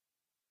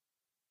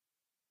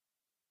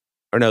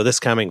 Or no, this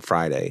coming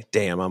Friday.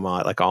 Damn, I'm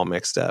all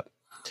mixed up.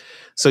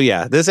 So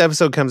yeah, this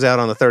episode comes out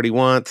on the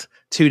 31st,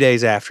 2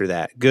 days after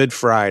that. Good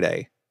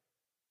Friday.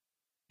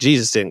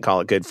 Jesus didn't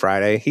call it Good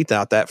Friday. He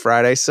thought that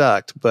Friday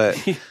sucked. But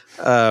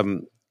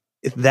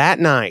that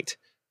night,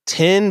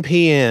 10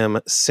 p.m.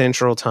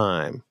 Central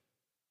Time.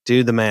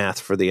 Do the math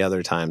for the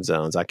other time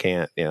zones. I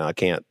can't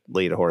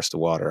lead a horse to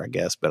water, I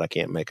guess, but I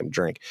can't make him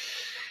drink.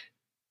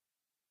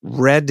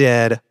 Red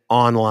Dead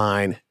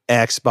Online,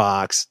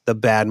 Xbox, the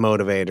Bad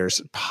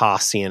Motivators,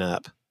 posseing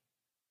up.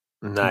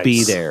 Nice.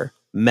 Be there.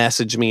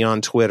 Message me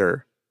on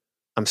Twitter.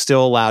 I'm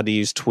still allowed to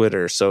use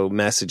Twitter, so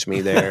message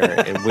me there,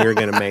 and we're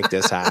going to make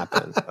this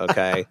happen,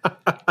 okay?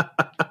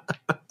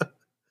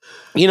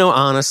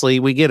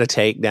 Honestly, we get a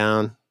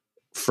takedown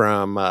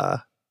from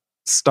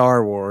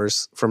Star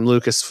Wars from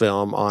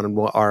Lucasfilm on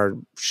our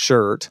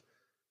shirt,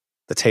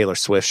 the Taylor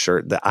Swift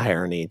shirt. The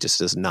irony just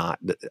does not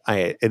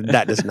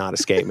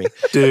escape me,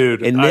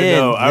 dude. And I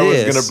know I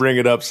was going to bring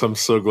it up, so I'm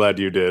so glad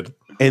you did.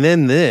 And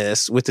then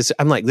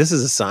I'm like, this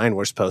is a sign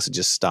we're supposed to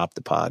just stop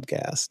the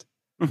podcast.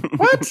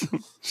 What?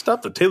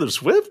 Stop the Taylor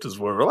Swift is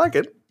more like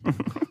it.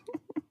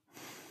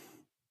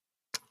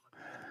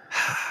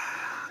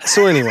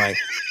 So anyway,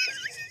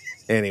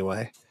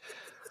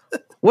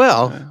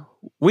 well.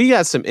 We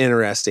got some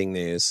interesting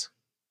news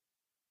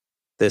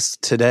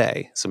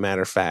today, as a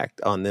matter of fact,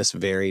 on this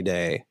very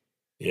day.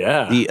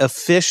 Yeah. The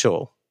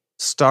official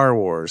Star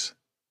Wars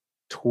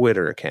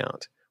Twitter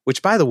account,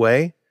 which, by the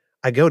way,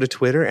 I go to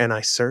Twitter and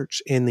I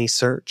search in the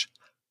search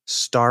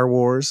Star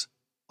Wars,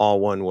 all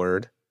one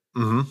word.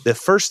 Mm-hmm. The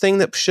first thing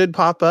that should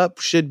pop up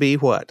should be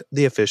what?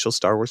 The official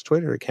Star Wars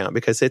Twitter account,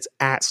 because it's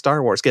at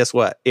Star Wars. Guess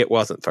what? It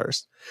wasn't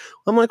first.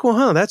 I'm like,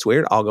 well, that's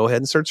weird. I'll go ahead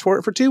and search for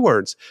it for 2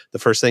 words. The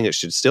first thing that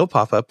should still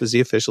pop up is the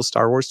official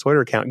Star Wars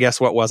Twitter account.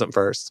 Guess what wasn't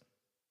first?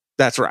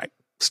 That's right.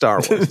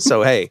 Star Wars.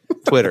 So, hey,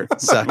 Twitter,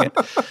 suck it.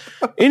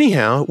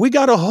 Anyhow, we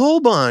got a whole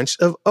bunch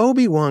of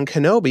Obi-Wan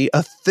Kenobi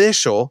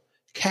official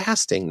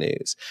casting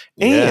news.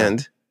 Yeah.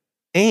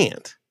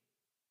 And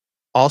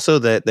also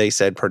that they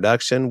said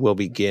production will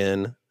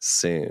begin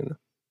soon.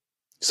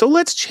 So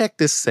let's check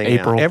this thing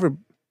out.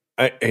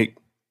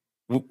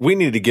 We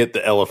need to get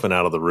the elephant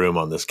out of the room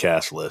on this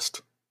cast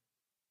list.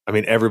 I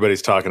mean,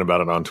 everybody's talking about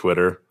it on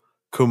Twitter.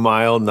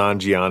 Kumail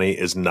Nanjiani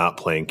is not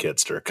playing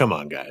Kitster. Come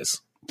on,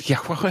 guys. Yeah,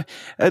 well,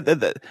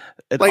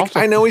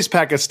 I know he's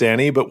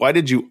Pakistani, but why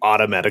did you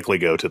automatically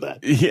go to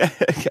that? Yeah,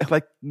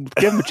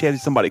 give him a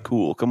chance. Somebody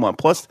cool. Come on.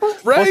 Plus,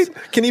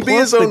 can he be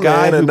his own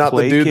guy and not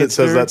the dude that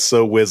says that's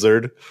so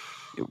wizard?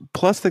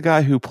 Plus, the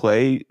guy who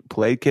played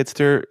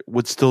Kitster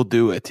would still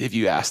do it if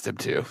you asked him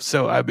to.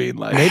 So, I mean,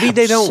 maybe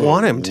they don't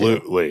want him to.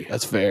 Absolutely.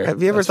 That's fair.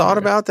 Have you ever thought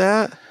about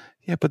that?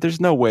 Yeah, but there's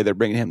no way they're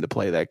bringing him to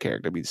play that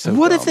character. It'd be so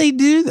What dumb. if they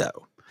do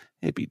though?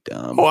 It'd be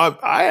dumb. Well,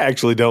 I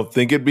actually don't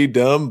think it'd be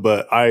dumb,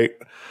 but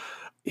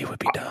It would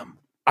be dumb.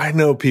 I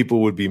know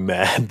people would be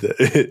mad that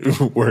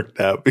it worked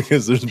out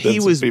because there's been some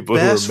people who were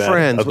mad. He was best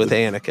friends with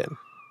Anakin.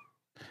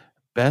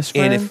 Best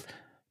friend? And if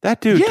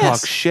that dude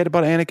talks shit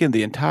about Anakin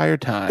the entire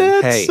time.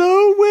 That's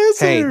so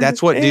wizard. Hey,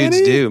 that's what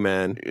dudes do,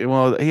 man.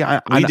 Well,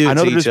 I We do it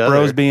know to they're just each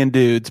bros other. being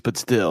dudes, but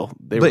still.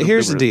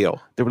 Here's the deal.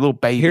 They were little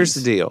babies. Here's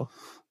the deal.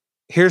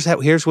 Here's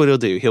what he'll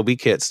do. He'll be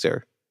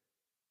Kitster.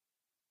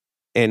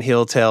 And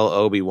he'll tell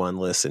Obi-Wan,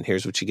 listen,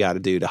 here's what you got to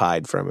do to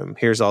hide from him.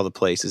 Here's all the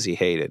places he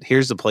hated.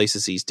 Here's the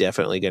places he's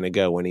definitely going to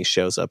go when he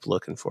shows up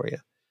looking for you.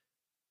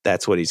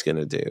 That's what he's going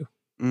to do.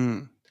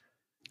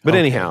 But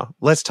anyhow,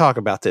 let's talk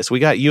about this. We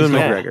got Ewan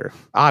McGregor.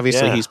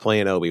 Obviously, he's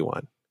playing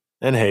Obi-Wan.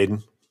 And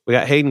Hayden. We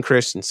got Hayden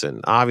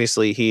Christensen.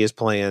 Obviously, he is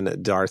playing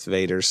Darth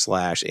Vader /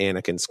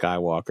 Anakin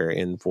Skywalker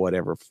in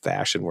whatever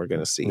fashion we're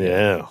going to see.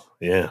 Yeah.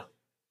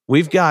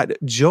 We've got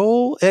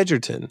Joel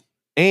Edgerton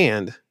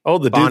and the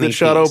dude Bonnie that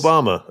shot Peace.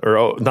 Obama.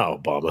 Or,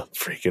 not Obama.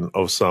 Freaking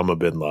Osama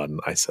bin Laden.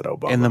 I said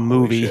Obama. In the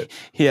movie. In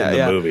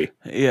the movie.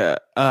 Yeah.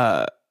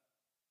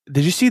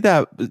 Did you see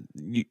that?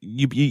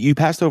 You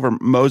passed over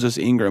Moses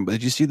Ingram, but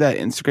did you see that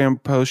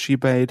Instagram post she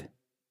made?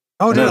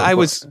 Oh, no, I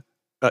was...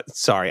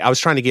 sorry, I was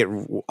trying to get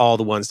all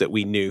the ones that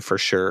we knew for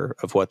sure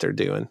of what they're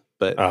doing.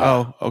 But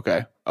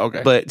okay.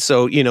 But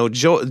so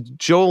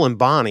Joel and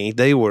Bonnie,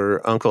 they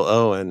were Uncle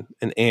Owen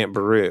and Aunt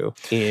Beru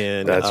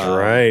in that's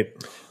right,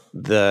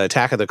 the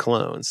Attack of the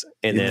Clones,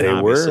 and then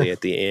obviously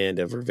at the end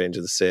of Revenge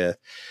of the Sith.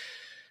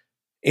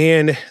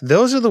 And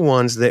those are the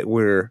ones that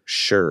we're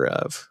sure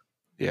of.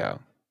 Yeah.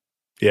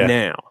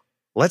 Now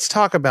let's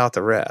talk about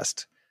the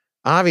rest.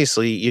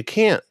 Obviously, you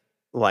can't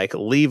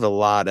leave a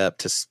lot up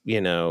to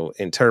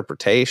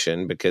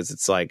interpretation because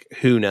it's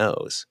who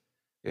knows.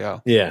 Yeah.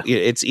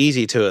 It's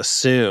easy to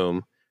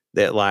assume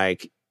that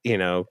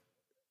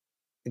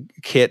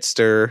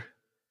Kitster,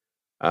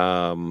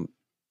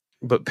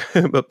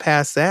 but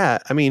past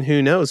that, I mean,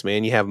 who knows,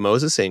 man? You have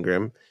Moses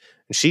Ingram,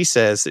 and she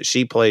says that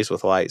she plays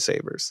with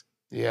lightsabers.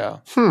 Yeah.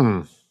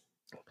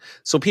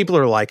 So people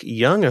are like,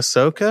 young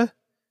Ahsoka,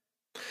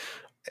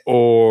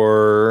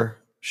 or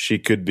she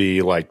could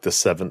be like the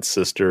seventh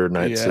sister,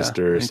 ninth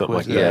sister, or something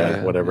like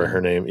that. Whatever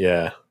her name.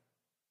 Yeah.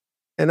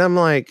 And I'm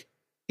like,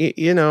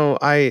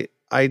 I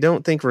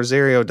don't think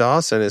Rosario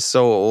Dawson is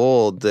so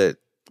old that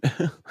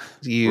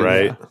you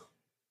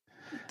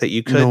that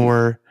you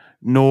couldn't.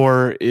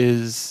 Nor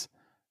is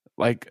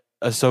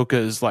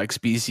Ahsoka's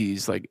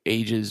species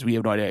ages. We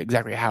have no idea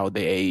exactly how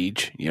they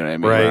age. You know what I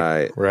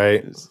mean?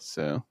 Right.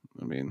 So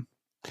I mean,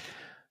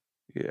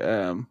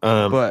 yeah.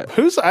 But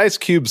who's Ice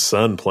Cube's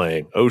son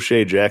playing?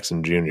 O'Shea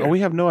Jackson Jr. Oh,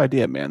 we have no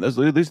idea, man. There's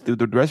at least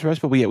the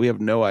rest, but we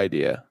have no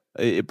idea.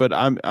 But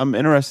I'm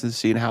interested in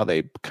seeing how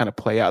they kind of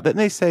play out. Didn't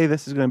they say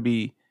this is going to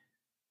be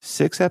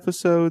 6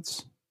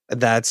 episodes?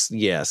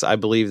 Yes, I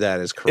believe that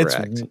is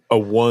correct. It's a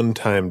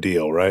one-time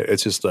deal, right?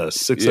 It's just a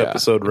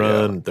 6-episode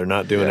run. They're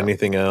not doing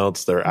anything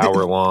else. They're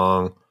hour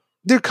long.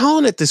 They're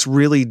calling it this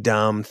really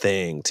dumb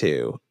thing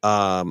too.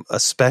 A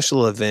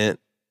special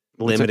event,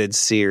 limited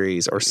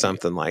series, or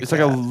something like that. It's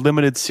like a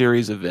limited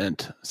series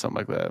event, something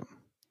like that.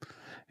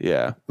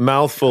 Yeah,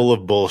 mouthful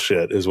of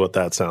bullshit is what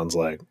that sounds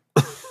like.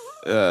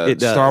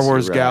 Star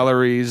Wars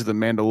galleries, the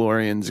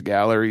Mandalorian's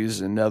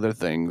galleries, and other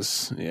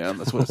things. Yeah,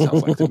 that's what it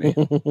sounds like to me.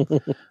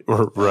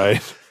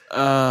 Right.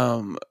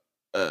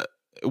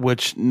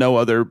 Which no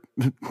other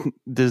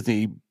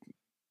Disney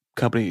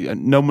company,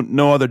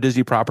 no other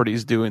Disney property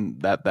is doing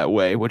that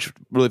way. Which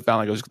really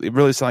sounded like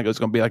it was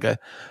going to be like a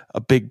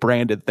big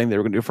branded thing they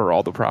were going to do for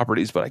all the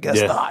properties, but I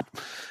guess not.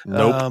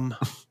 Nope.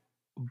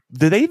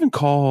 Did they even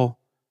call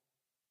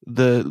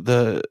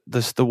the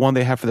one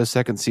they have for the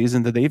second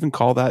season? Did they even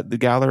call that the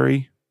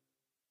gallery?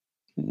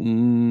 I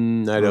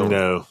don't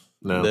know.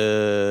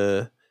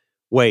 No.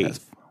 Wait.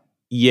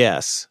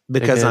 Yes,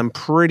 because I'm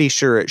pretty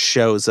sure it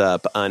shows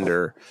up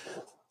under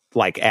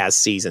as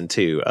season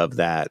 2 of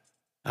that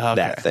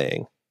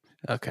thing.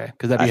 Okay,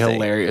 because that'd be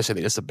hilarious if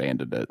they just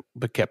abandoned it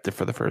but kept it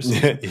for the first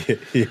season.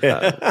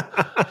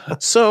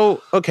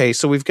 So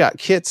we've got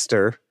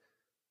Kitster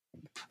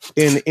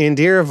in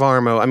Dear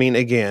Varmo. I mean,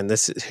 again,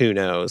 this is, who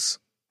knows?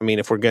 I mean,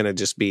 if we're going to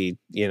just be,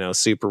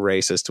 super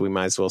racist, we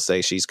might as well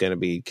say she's going to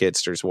be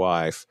Kitster's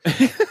wife.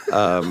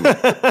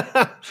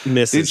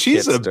 Mrs. Dude,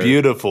 she's Kitster. a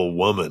beautiful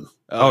woman.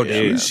 Oh,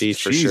 dude, she's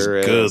for sure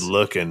is. Good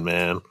looking,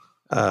 man.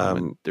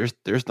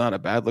 There's not a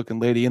bad looking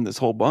lady in this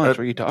whole bunch. What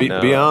are you talking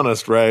about? Be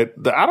honest, right?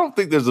 I don't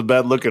think there's a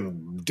bad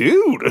looking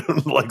dude.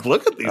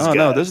 Look at these guys.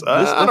 No,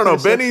 I don't know.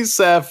 Benny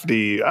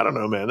Safdie. I don't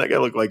know, man. That guy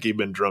looked like he'd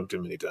been drunk too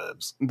many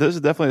times. This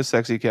is definitely a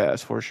sexy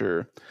cast for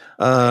sure.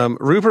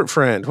 Rupert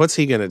Friend, what's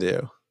he going to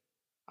do?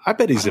 I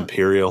bet he's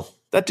Imperial.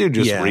 That dude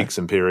just reeks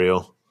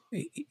Imperial.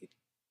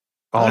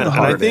 All the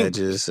hard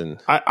edges.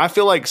 I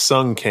feel like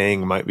Sung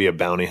Kang might be a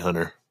bounty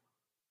hunter.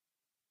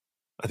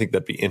 I think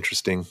that'd be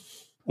interesting.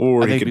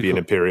 Or he could be an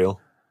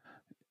Imperial.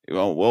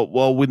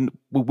 Well,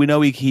 we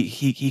know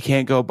he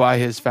can't go by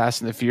his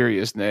Fast and the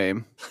Furious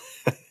name.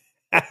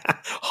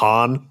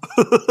 Han.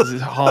 This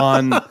is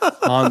Han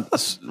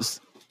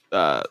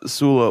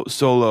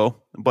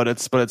Solo, but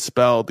it's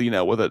spelled,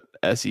 with a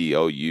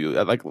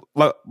SEOU, like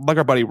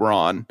our buddy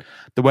Ron,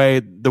 the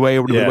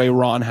way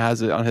Ron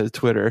has it on his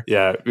Twitter.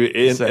 Yeah,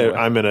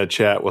 I'm in a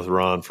chat with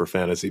Ron for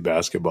fantasy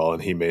basketball,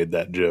 and he made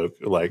that joke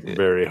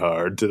very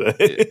hard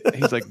today.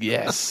 He's like,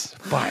 yes,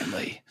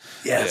 finally,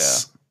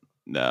 yes,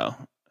 no.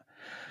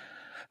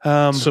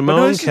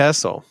 Simone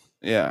Kessel,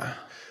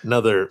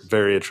 another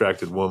very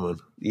attractive woman.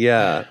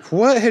 Yeah.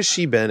 What has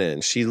she been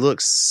in? She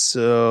looks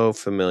so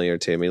familiar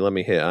to me. Let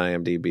me hit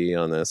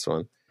IMDb on this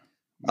one.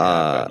 I've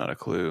got not a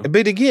clue.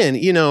 But again,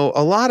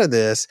 a lot of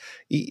this,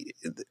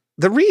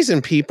 the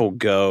reason people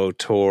go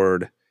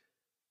toward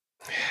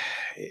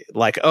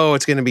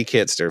it's going to be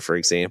Kitster, for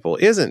example,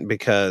 isn't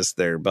because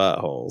they're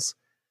buttholes.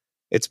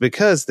 It's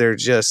because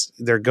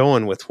they're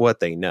going with what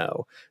they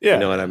know. Yeah. You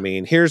know what I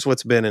mean? Here's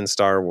what's been in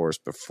Star Wars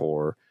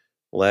before.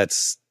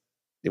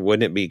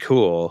 Wouldn't it be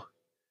cool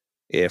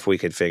if we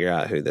could figure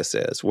out who this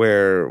is?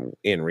 Where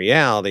in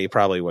reality,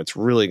 probably what's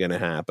really going to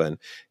happen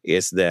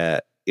is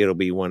that it'll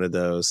be one of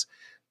those,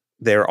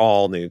 they're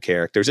all new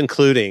characters,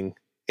 including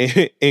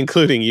Ewan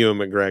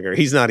McGregor.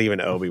 He's not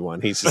even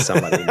Obi-Wan. He's just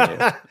somebody new.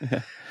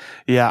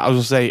 Yeah, I was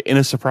going to say, in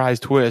a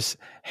surprise twist,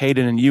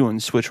 Hayden and Ewan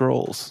switch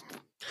roles.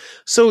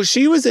 So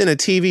she was in a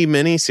TV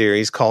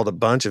miniseries called A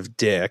Bunch of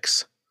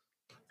Dicks.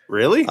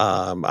 Really?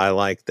 I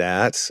like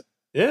that.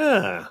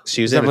 Yeah.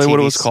 She was Is that in really a TV, what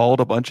it was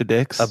called? A Bunch of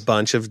Dicks? A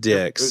Bunch of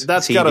Dicks.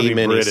 That's TV gotta be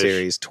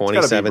miniseries, British.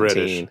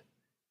 2017.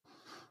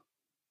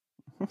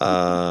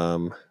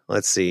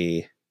 Let's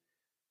see.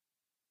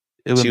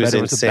 She was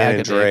in San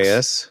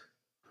Andreas.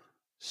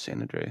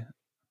 San Andreas.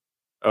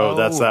 Oh,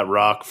 that's that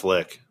Rock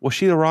flick. Was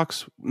she the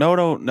Rock's?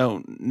 No.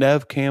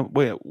 Nev Cam.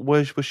 Wait,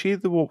 was she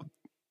the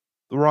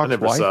Rock's I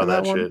never wife saw in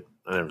that one? shit.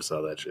 I never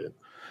saw that shit.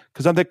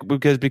 Because I think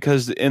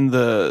because in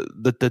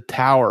the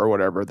tower or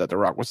whatever that the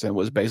Rock was in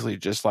was basically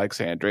just like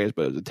San Andreas,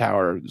 but the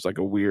tower was like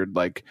a weird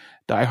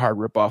Die Hard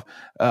ripoff.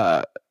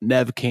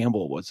 Nev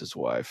Campbell was his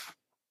wife.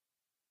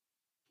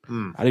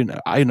 I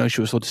didn't know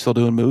she was still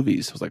doing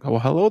movies. I was like, oh,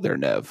 hello there,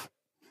 Nev.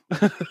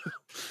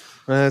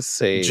 Let's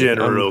see.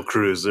 General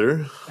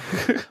Cruiser.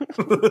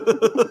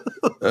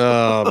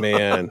 Oh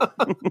man.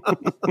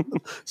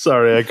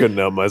 Sorry, I couldn't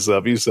help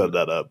myself. You set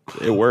that up.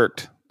 It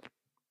worked.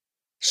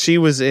 She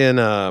was in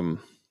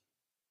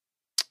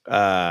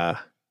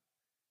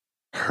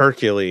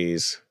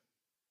Hercules,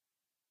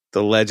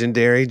 The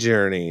Legendary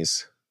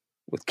Journeys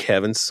with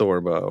Kevin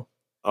Sorbo.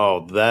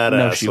 Oh, that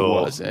no, asshole. she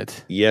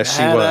wasn't. Yes, she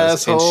That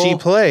was. asshole. And she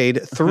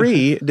played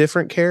 3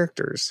 different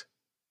characters.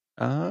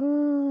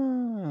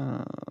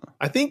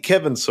 I think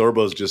Kevin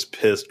Sorbo's just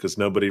pissed because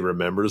nobody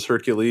remembers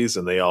Hercules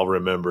and they all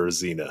remember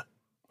Xena.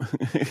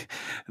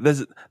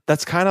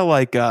 That's kind of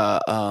like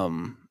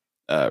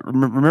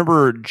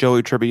remember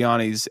Joey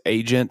Tribbiani's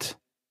agent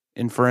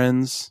in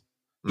Friends?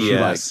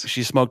 Yes.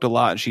 She smoked a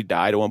lot and she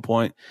died at one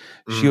point.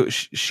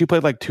 She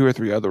played like 2 or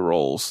 3 other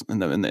roles in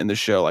the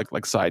show,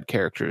 like side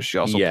characters. She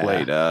also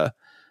played the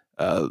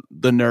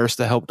nurse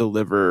to help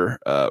deliver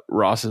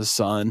Ross's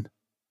son.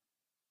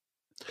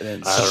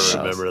 I don't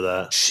remember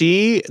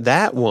that.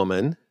 That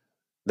woman,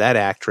 that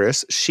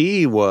actress,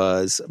 she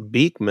was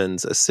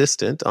Beekman's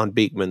assistant on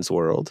Beekman's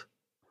World.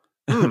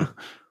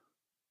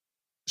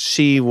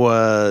 She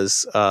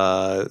was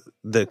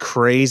the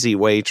crazy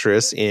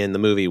waitress in the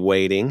movie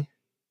Waiting.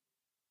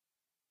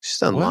 She's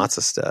done lots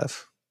of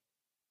stuff.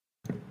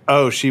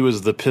 Oh, she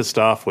was the pissed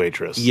off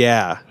waitress.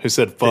 Yeah. Who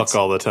said fuck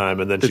all the time,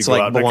 and then she go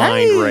like out and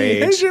blind hey,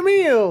 rage. Here's your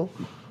meal.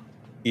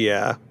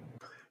 Yeah.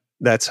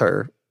 That's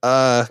her.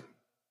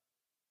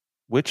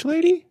 Which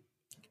lady?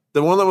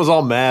 The one that was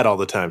all mad all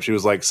the time. She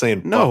was like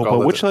saying fuck all but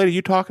the which time. lady are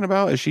you talking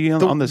about? Is she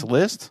on this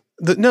list?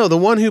 The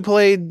one who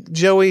played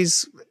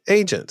Joey's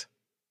agent.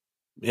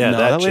 Yeah, no,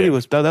 that lady chick.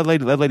 was that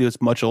lady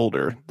was much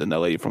older than that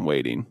lady from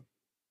Waiting.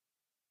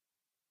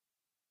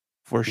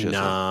 For shizzle.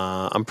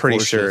 Nah, I'm pretty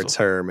sure it's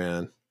her,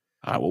 man.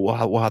 All right,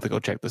 well, we'll have to go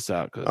check this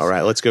out. All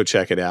right, let's go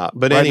check it out.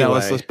 But right anyway,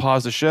 now, let's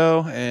pause the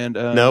show and.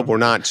 Nope, we're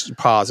not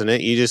pausing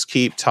it. You just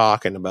keep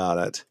talking about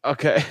it.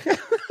 Okay.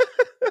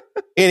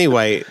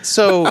 Anyway,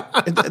 so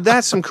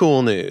that's some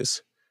cool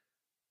news.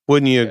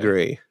 Wouldn't you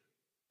agree?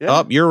 Yeah.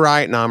 Oh, you're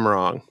right and I'm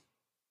wrong.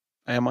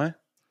 Am I?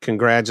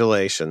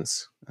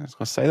 Congratulations. I was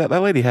gonna say that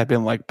lady had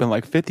been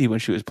like 50 when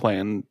she was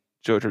playing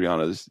Joe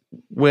Triana's.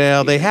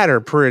 Well, they had her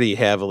pretty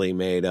heavily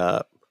made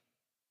up.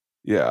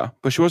 Yeah,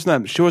 but she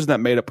wasn't that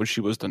made up when she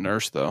was the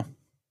nurse though.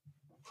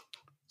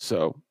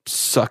 So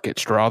suck it,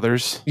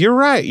 Strothers. You're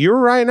right. You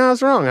were right and I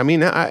was wrong. I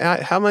mean,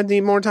 how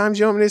many more times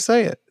you want me to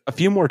say it? A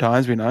few more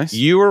times be nice.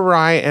 You were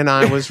right and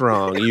I was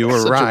wrong. You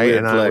were right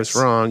and I was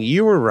flex. wrong.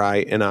 You were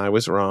right and I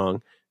was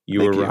wrong. You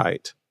Thank were you.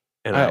 right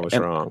and I was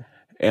wrong.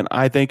 And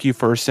I thank you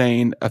for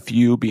saying a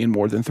few being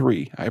more than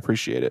 3. I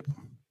appreciate it.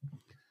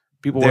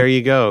 There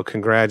you go.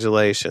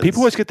 Congratulations. People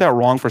always get that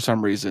wrong for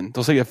some reason.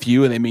 They'll say a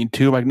few and they mean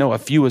 2. I'm like, no, a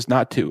few is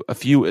not 2. A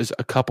few is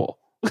a couple.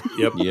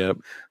 Yep.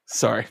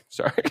 Sorry.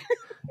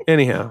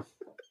 Anyhow.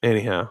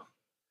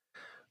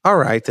 All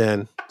right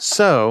then.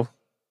 So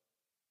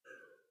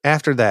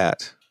After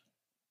that,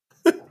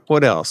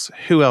 what else?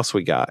 Who else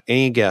we got?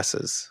 Any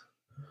guesses?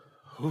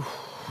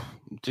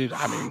 Dude,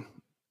 I mean,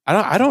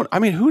 I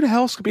mean, who the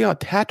hell could be on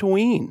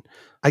Tatooine?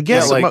 I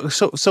guess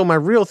so my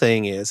real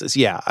thing is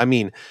I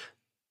mean,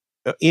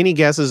 any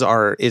guesses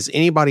is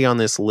anybody on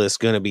this list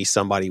going to be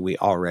somebody we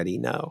already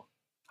know?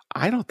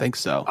 I don't think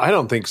so. I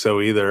don't think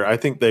so either. I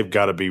think they've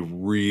got to be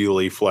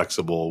really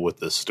flexible with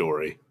this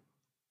story.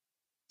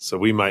 So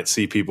we might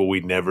see people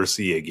we'd never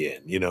see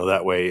again. You know,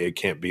 that way it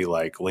can't be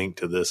like linked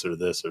to this or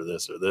this or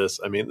this or this.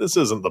 I mean, this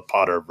isn't the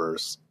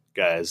Potterverse,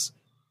 guys.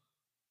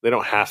 They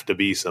don't have to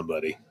be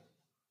somebody.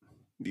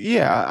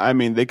 Yeah, I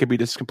mean, they could be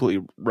just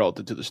completely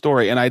relative to the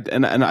story. And I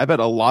bet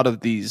a lot of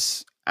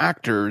these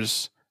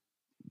actors,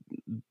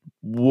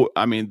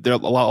 I mean, a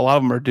lot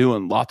of them are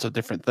doing lots of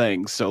different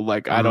things. So,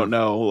 like, I don't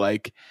know,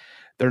 like,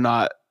 they're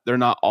not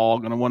all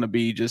going to want to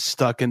be just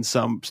stuck in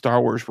some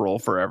Star Wars role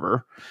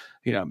forever.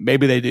 You know,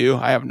 maybe they do.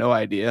 I have no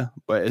idea,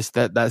 but it's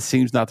that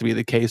seems not to be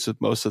the case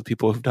with most of the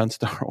people who've done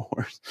Star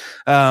Wars.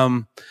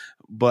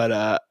 But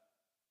I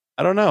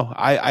don't know.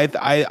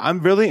 I'm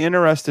really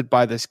interested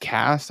by this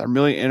cast. I'm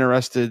really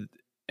interested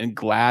and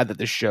glad that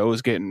the show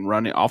is getting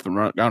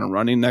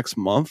running next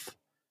month.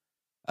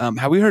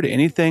 Have we heard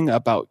anything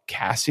about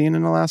Cassian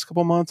in the last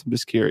couple months? I'm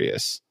just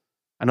curious.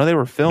 I know they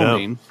were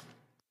filming,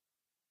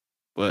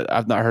 but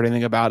I've not heard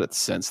anything about it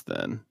since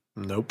then.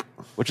 Nope.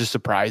 Which is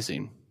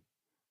surprising.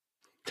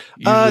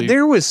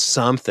 There was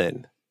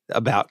something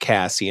about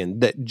Cassian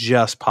that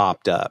just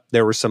popped up.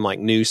 There were some like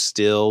new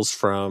stills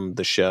from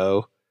the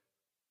show,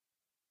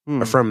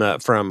 or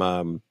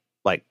from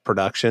like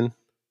production.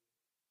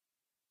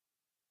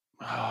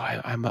 Oh,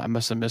 I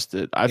must have missed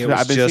it. I've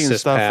been seeing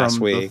stuff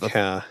from week.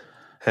 I've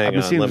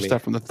been seeing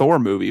stuff from the Thor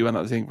movie. I'm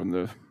not seeing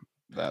from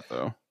that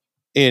though.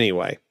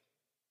 Anyway.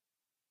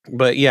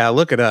 But yeah,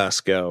 look at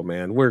us go,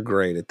 man. We're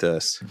great at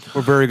this.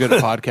 We're very good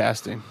at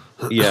podcasting.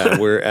 Yeah,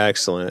 we're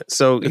excellent.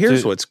 So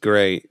here's what's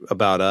great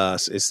about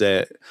us is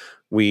that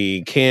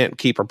we can't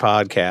keep our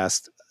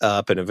podcast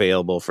up and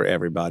available for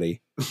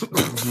everybody.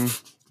 Mm-hmm.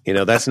 You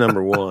know, that's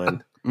number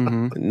one.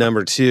 Mm-hmm.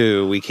 Number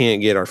two, we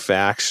can't get our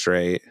facts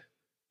straight.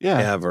 Yeah.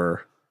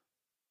 Ever.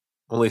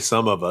 Only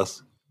some of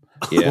us.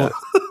 Yeah.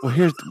 Well,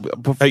 here's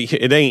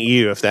it ain't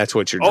you if that's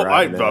what you're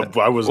driving.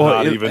 I was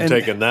not even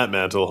taking that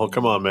mantle. Oh,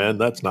 come on, man,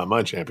 that's not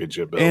my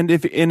championship belt. And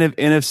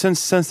if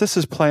since this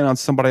is playing on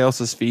somebody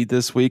else's feed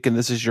this week, and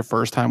this is your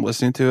first time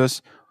listening to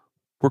us,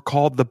 we're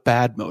called the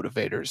Bad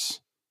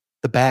Motivators.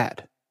 The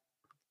bad.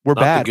 We're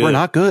not bad. We're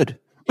not good.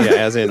 Yeah,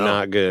 as in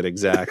not good.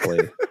 Exactly.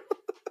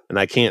 And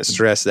I can't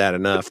stress that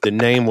enough. The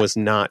name was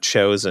not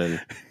chosen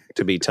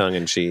to be tongue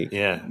in cheek.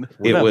 Yeah,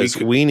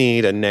 we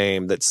need a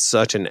name that's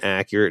such an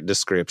accurate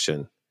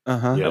description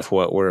of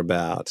what we're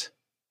about.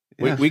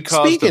 Yeah. We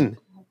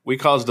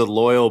caused a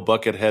loyal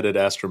bucket-headed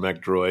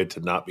astromech droid to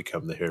not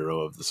become the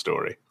hero of the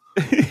story.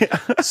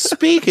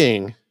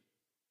 Speaking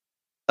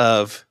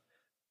of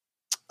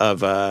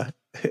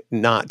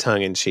not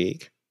tongue in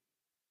cheek,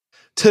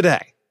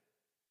 today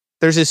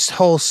there's this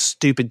whole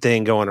stupid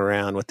thing going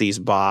around with these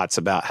bots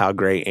about how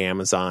great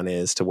Amazon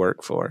is to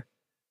work for.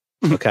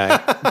 Okay.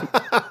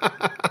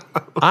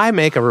 I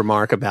make a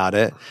remark about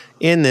it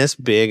in this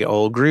big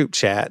old group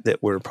chat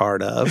that we're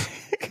part of.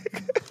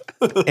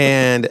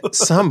 And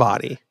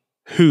somebody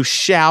who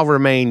shall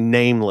remain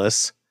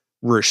nameless,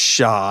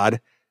 Rashad,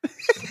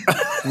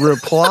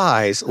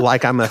 replies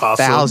like I'm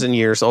 1,000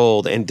 years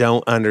old and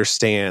don't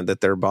understand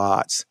that they're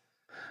bots.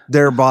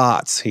 They're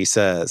bots, he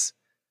says.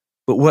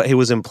 But what he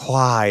was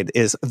implied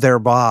is they're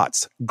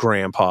bots,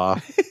 Grandpa.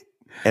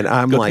 And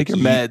I'm Go like, take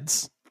your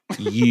meds.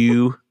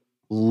 You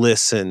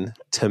listen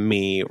to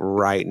me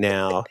right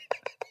now,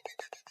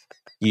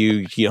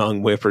 you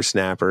young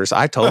whippersnappers.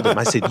 I told him,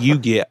 I said, you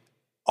get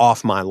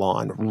off my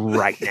lawn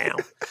right now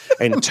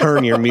and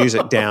turn your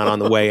music down on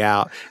the way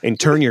out and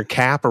turn your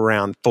cap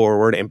around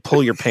forward and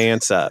pull your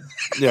pants up.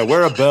 Yeah,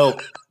 wear a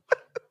belt.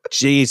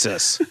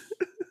 Jesus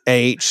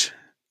H.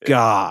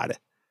 God.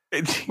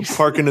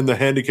 Parking in the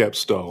handicap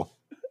stall.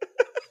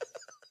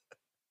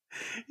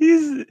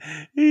 He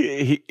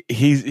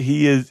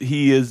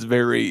is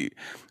very,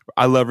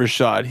 I love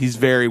Rashad. He's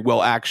very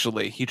well,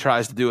 actually. He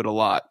tries to do it a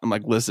lot. I'm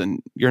like,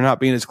 listen, you're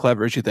not being as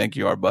clever as you think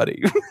you are,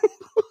 buddy.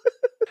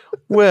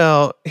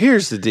 Well,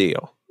 here's the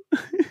deal.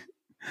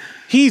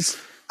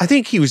 I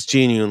think he was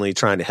genuinely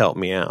trying to help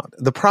me out.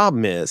 The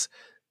problem is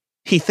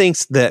he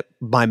thinks that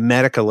my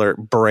medic alert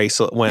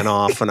bracelet went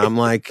off and I'm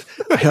like,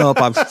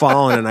 help, I've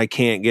fallen and I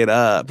can't get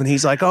up. And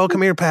he's like, oh,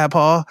 come here,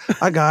 Papaw.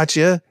 I got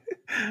you.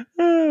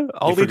 You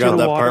forgot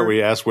that part where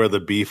you asked where the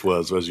beef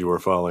was as you were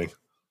falling.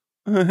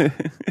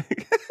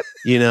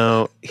 You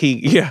know,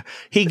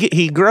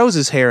 he grows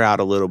his hair out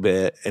a little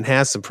bit and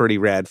has some pretty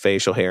rad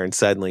facial hair, and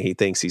suddenly he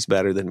thinks he's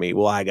better than me.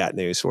 Well, I got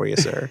news for you,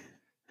 sir.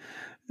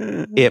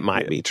 It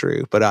might be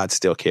true, but I'd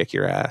still kick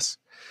your ass.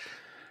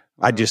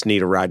 I just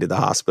need a ride to the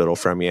hospital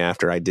from you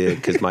after I did,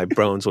 because my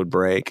bones would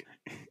break.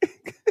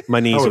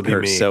 My knees would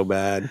hurt so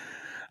bad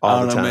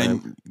all the time.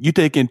 Man. You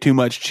take in too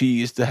much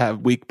cheese to have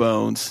weak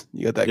bones.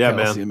 You got that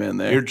calcium in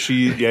there. Your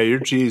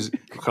cheese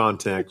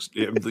context,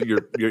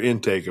 your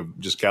intake of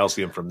just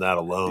calcium from that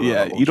alone.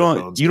 Yeah, you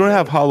don't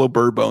have hollow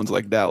bird bones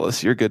like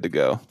Dallas. You're good to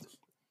go.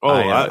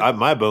 Oh,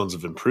 my bones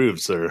have improved,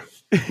 sir.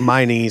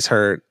 My knees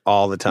hurt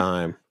all the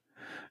time,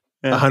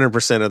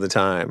 100% of the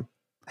time.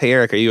 Hey,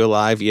 Eric, are you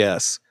alive?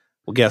 Yes.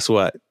 Well, guess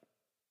what?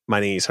 My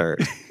knees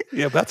hurt.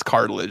 Yeah, but that's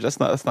cartilage. That's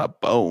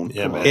not bone.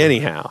 Yeah, man.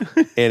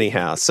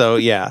 Anyhow. So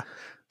yeah,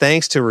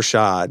 thanks to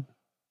Rashad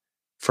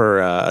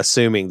for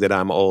assuming that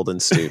I'm old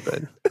and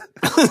stupid.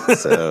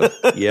 So,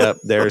 yep,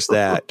 there's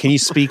that. Can you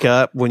speak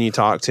up when you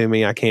talk to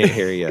me? I can't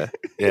hear you.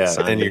 Yeah,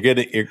 and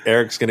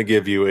Eric's going to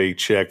give you a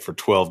check for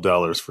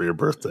 $12 for your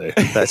birthday.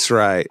 That's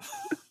right.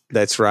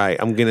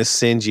 I'm going to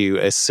send you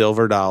a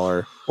silver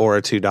dollar or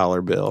a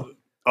 $2 bill.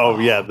 Oh,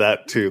 yeah,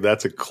 that too.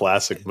 That's a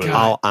classic move.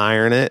 I'll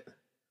iron it.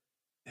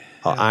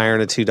 I'll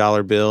iron a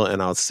 $2 bill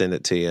and I'll send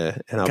it to you.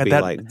 And I'll be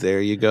like, there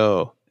you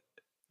go.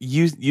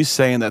 You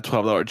saying that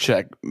 $12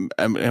 check,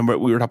 and we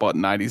were talking about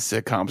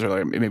 90s sitcoms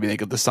earlier. Maybe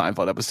think of the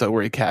Seinfeld episode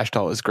where he cashed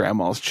all his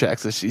grandma's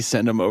checks as she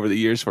sent him over the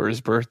years for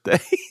his birthday.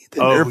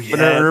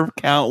 Her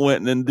account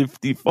went in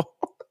default.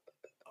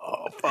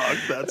 Oh, fuck.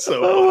 That's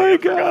so funny. I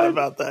forgot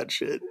about that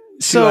shit.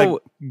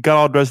 So got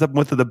all dressed up and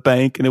went to the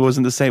bank, and it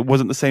wasn't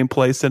the same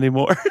place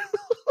anymore.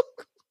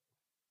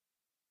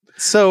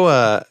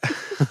 So,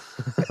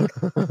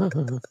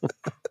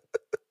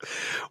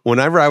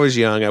 whenever I was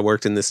young, I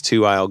worked in this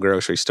 2-aisle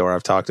grocery store.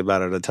 I've talked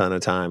about it a ton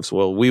of times.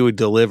 Well, we would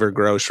deliver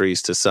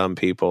groceries to some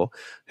people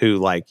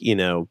who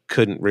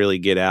couldn't really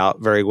get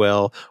out very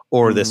well,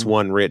 or this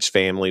one rich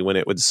family when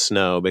it would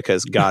snow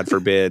because God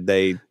forbid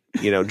they,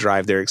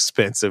 drive their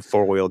expensive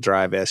 4-wheel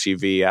drive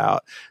SUV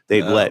out.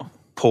 They'd let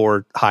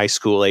poor high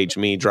school age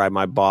me drive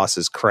my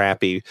boss's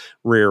crappy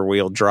rear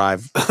wheel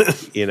drive,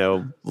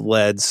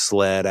 lead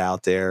sled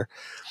out there.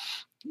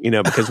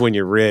 Because when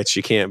you're rich,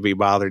 you can't be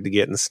bothered to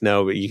get in the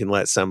snow, but you can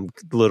let some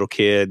little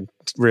kid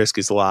risk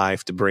his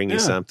life to bring you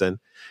something.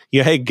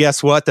 Hey,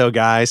 guess what though,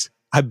 guys?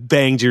 I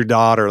banged your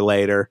daughter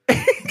later.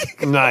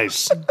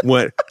 Nice.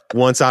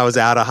 Once I was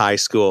out of high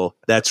school.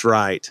 That's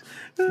right.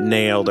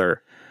 Nailed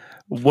her.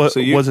 Was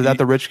it at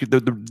the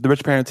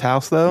rich parents'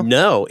 house though?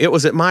 No, it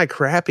was at my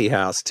crappy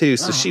house too.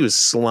 So she was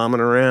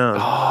slumming around.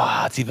 Oh,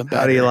 that's even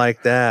better. How do you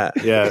like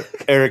that? Yeah,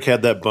 Eric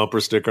had that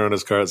bumper sticker on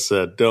his car that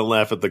said, "Don't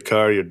laugh at the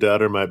car. Your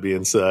daughter might be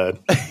inside."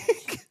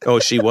 Oh,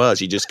 she was.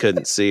 You just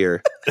couldn't see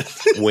her.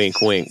 Wink,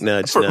 wink,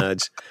 nudge,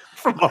 nudge.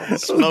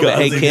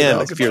 Hey,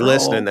 Kim, if you're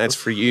listening, that's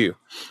for you.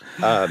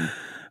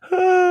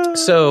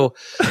 So.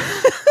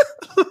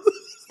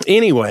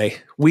 Anyway,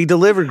 we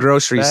delivered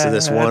groceries to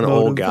this one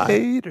old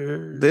guy.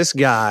 This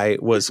guy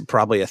was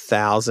probably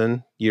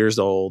 1,000 years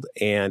old,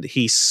 and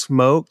he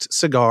smoked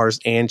cigars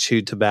and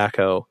chewed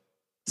tobacco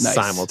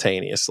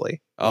simultaneously.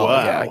 Oh,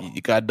 wow. Yeah,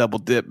 you got double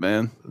dip,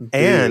 man.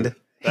 And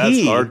that's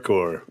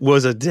hardcore.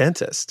 Was a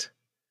dentist.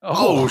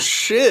 Oh,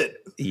 shit.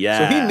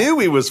 Yeah. So he knew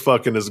he was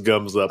fucking his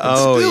gums up and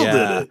still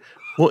did it.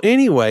 Well,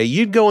 anyway,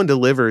 you'd go and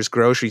deliver his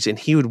groceries, and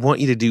he would want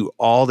you to do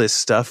all this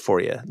stuff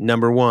for you.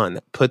 Number 1,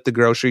 put the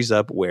groceries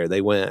up where they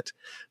went.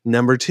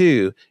 Number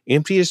 2,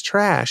 empty his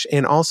trash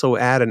and also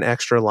add an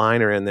extra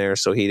liner in there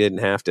so he didn't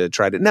have to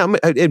try to. Now,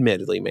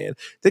 admittedly, man,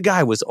 the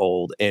guy was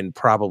old and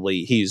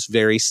probably he's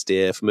very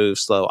stiff,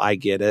 moves slow. I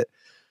get it.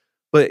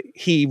 But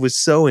he was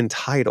so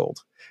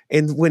entitled.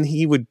 And when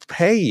he would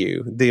pay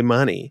you the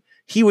money,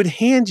 he would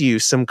hand you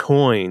some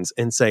coins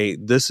and say,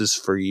 "This is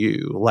for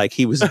you." Like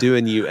he was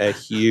doing you a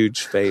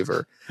huge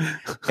favor.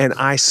 And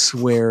I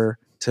swear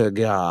to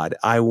God,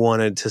 I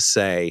wanted to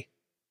say,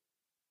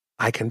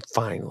 I can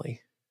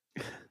finally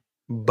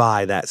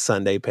buy that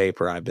Sunday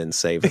paper I've been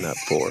saving up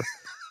for.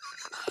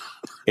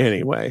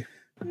 Anyway.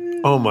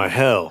 Oh, my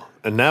hell.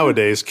 And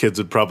nowadays, kids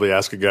would probably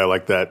ask a guy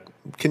like that,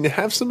 "Can you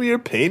have some of your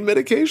pain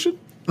medication?"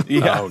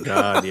 Yeah. Oh,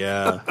 God,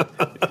 yeah.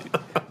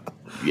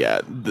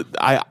 Yeah,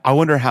 I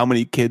wonder how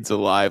many kids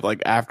alive,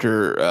 like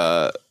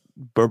after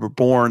were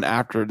born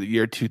after the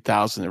year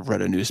 2000, have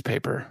read a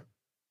newspaper.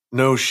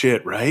 No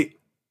shit, right?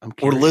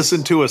 Or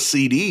listen to a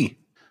CD.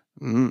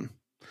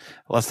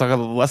 Let's not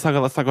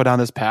go down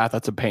this path.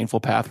 That's a painful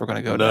path we're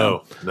going to go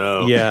down.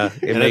 No. Yeah,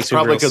 and it's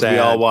probably because we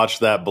all watched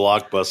that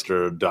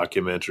Blockbuster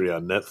documentary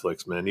on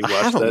Netflix. Man, you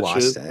watched that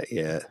watched shit? That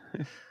yet.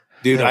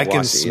 Dude, I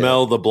can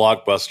smell the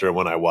Blockbuster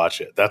when I watch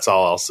it. That's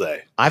all I'll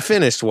say. I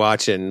finished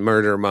watching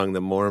Murder Among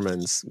the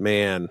Mormons.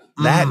 Man,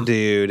 that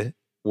dude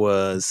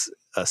is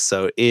a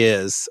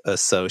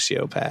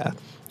sociopath.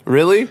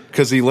 Really?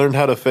 Because he learned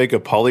how to fake a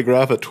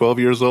polygraph at 12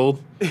 years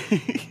old? He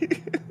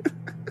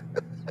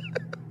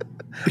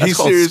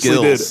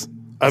seriously did.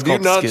 Have you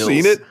not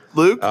seen it,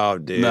 Luke? Oh,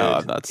 dude. No,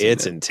 I've not seen it.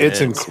 It's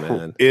intense,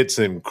 man. It's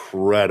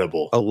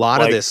incredible. A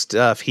lot of this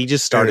stuff, he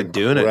just started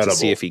doing it to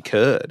see if he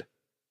could.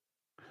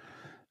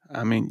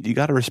 I mean, you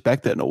got to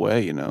respect it in a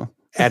way,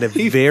 At a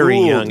very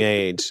young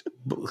age,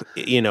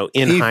 in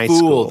high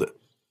school.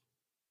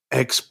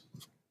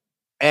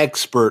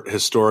 Expert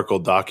historical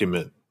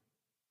document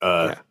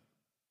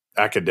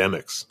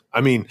academics.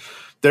 I mean,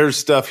 there's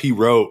stuff he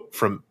wrote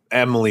from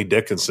Emily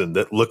Dickinson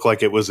that looked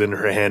like it was in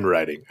her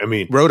handwriting. I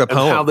mean, wrote a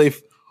poem.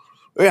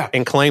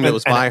 And claimed it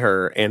was by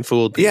her and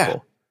fooled people. Yeah.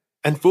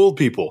 and fooled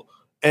people.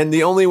 And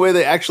the only way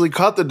they actually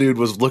caught the dude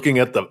was looking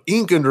at the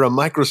ink under a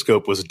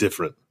microscope was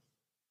different.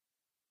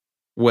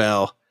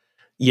 Well,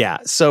 yeah.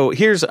 So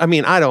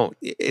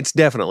it's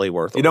definitely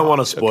worth it. You don't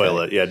want to spoil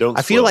it. Yeah, don't.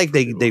 I feel like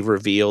they gave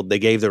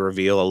the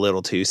reveal a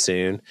little too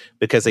soon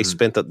because they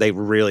they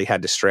really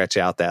had to stretch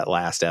out that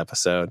last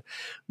episode.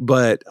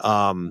 But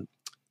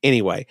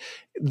anyway,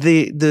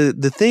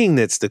 the thing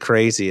that's the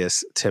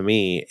craziest to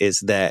me is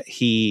that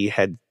he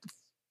had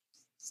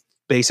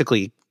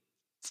basically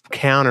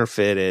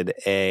counterfeited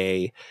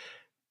a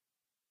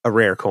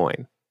rare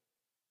coin.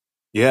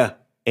 Yeah.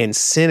 And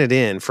sent it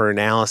in for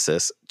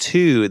analysis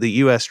to the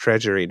U.S.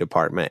 Treasury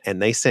Department,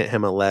 and they sent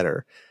him a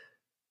letter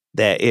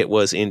that it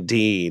was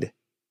indeed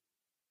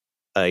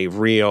a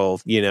real,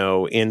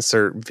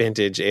 insert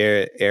vintage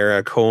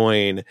era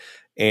coin,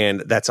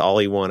 and that's all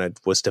he wanted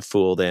was to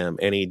fool them,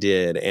 and he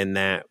did, and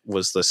that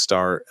was the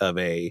start of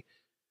a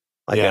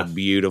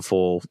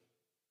beautiful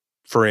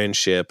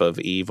friendship of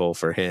evil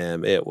for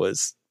him. It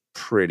was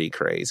pretty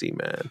crazy,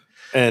 man.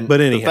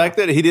 But anyhow, the fact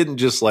that he didn't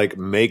just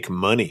make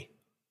money.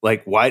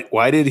 Like,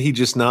 why did he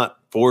just not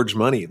forge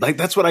money? Like,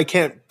 that's what I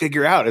can't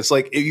figure out. It's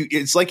like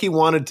he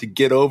wanted to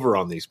get over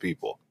on these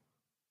people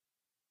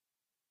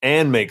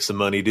and make some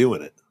money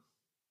doing it.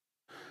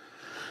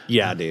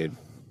 Yeah, dude.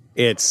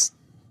 It's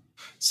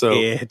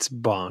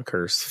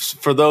bonkers.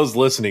 For those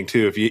listening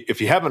too,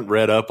 if you haven't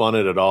read up on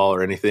it at all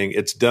or anything,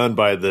 it's done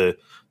by the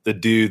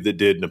dude that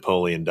did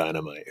Napoleon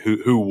Dynamite,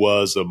 who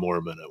was a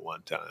Mormon at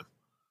one time.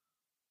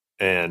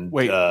 And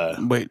wait,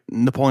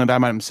 Napoleon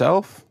Dynamite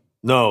himself?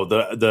 No,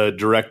 the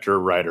director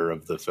writer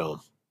of the film,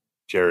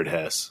 Jared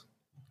Hess.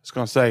 I was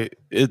gonna say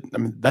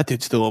that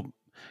dude's still.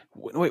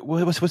 Wait,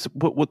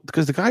 what?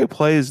 Because the guy who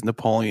plays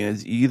Napoleon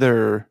is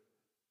either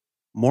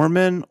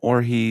Mormon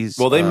or he's.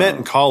 Well, they met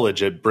in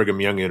college at Brigham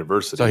Young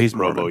University, so he's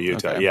Provo, Mormon.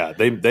 Utah. Okay. Yeah,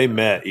 they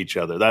met each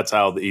other. That's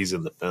how he's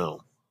in the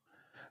film.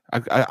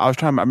 I was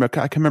trying. I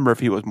can't remember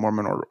if he was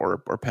Mormon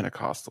or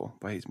Pentecostal,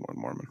 but he's more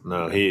Mormon.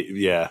 No,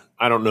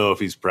 I don't know if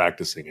he's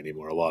practicing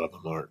anymore. A lot of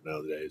them aren't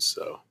nowadays.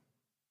 So.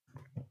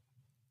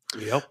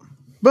 Yep.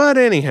 But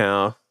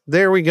anyhow,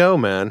 there we go,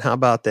 man. How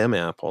about them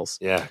apples?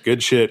 Yeah,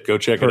 good shit. Go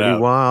check it out. Pretty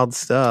wild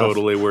stuff.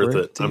 Totally worth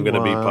it. I'm going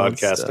to be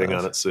podcasting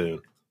on it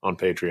soon on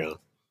Patreon.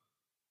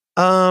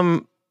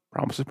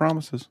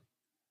 Promises.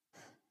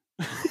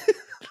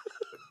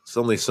 It's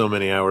only so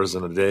many hours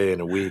in a day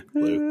and a week,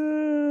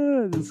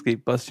 Luke. Just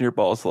keep busting your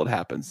balls till it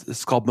happens.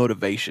 It's called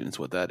motivation. Is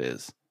what that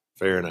is.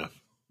 Fair enough.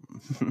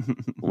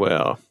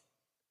 Well,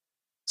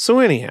 so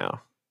anyhow,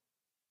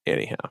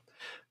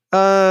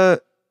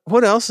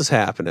 what else is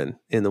happening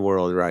in the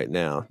world right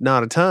now?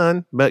 Not a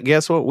ton, but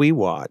guess what we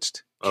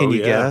watched? Can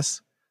you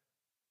guess?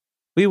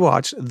 We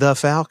watched The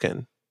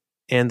Falcon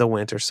and the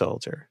Winter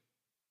Soldier.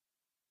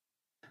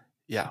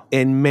 Yeah.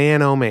 And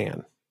man, oh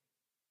man.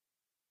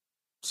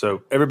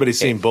 So everybody's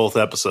seen both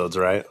episodes,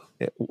 right?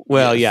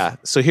 Well, yeah.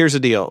 So here's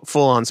the deal.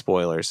 Full on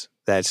spoilers.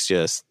 That's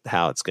just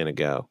how it's going to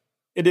go.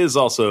 It is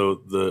also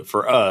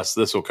for us,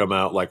 this will come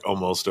out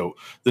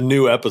the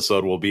new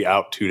episode will be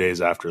out 2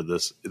 days after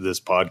this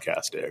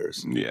podcast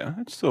airs. Yeah,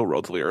 it's still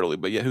relatively early,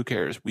 but yeah, who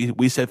cares?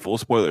 We said full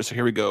spoilers, so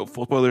here we go.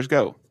 Full spoilers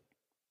go.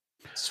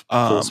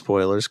 Full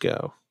spoilers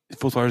go.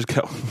 Full spoilers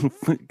go.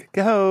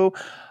 Go.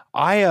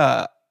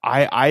 I've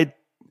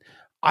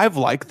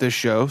liked this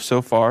show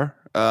so far.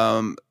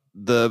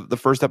 The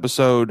first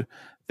episode,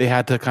 they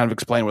had to kind of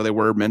explain where they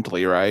were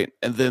mentally, right?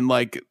 And then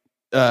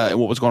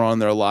what was going on in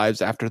their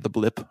lives after the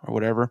blip or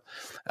whatever.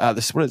 What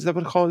is that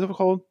what it's called? Is it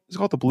called? Is it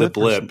called the blip? The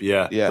blip,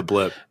 yeah. The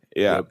blip.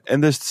 Yeah. Yep.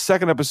 And this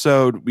second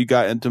episode, we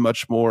got into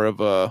much more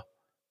of a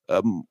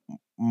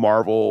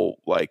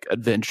Marvel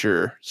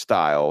adventure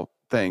style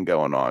thing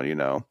going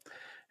on,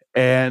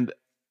 And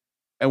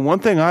one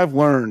thing I've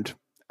learned,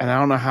 and I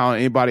don't know how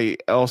anybody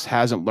else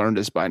hasn't learned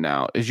this by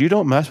now, is you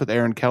don't mess with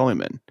Erin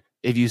Kellyman.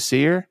 If you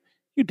see her,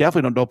 you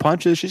definitely don't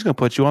punch her. She's going to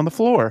put you on the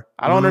floor.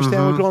 I don't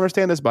understand. We don't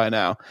understand this by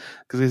now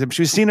because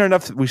we've seen her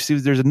enough.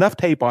 There's enough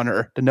tape on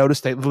her to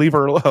notice to leave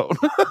her alone.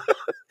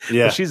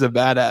 Yeah, but she's a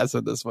badass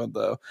in this one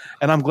though,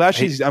 and I'm glad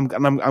I'm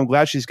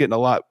glad she's getting a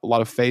lot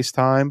of face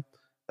time.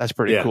 That's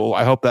pretty cool.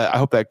 I hope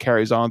that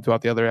carries on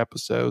throughout the other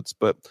episodes.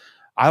 But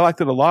I liked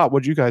it a lot.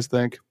 What do you guys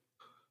think?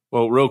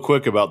 Well, real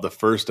quick about the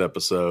first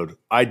episode,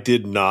 I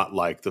did not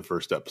like the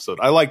first episode.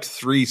 I liked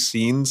 3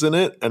 scenes in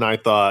it, and I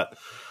thought,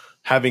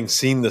 having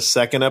seen the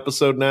second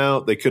episode now,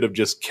 they could have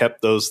just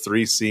kept those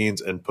 3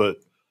 scenes and put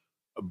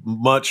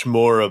much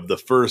more of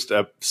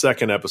the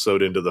second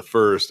episode into the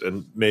first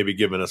and maybe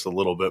given us a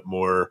little bit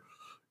more,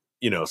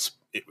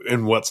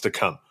 in what's to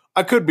come.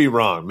 I could be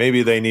wrong.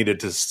 Maybe they needed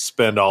to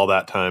spend all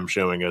that time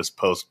showing us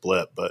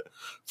post-blip. But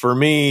for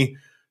me,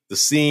 the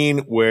scene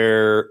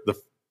where the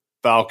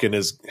Falcon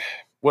is,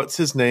 what's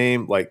his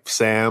name?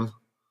 Sam.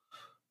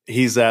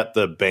 He's at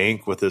the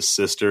bank with his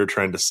sister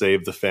trying to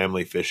save the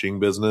family fishing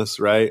business,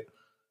 right?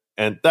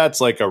 And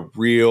that's a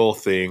real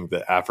thing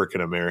that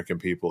African-American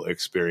people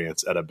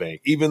experience at a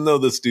bank. Even though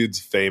this dude's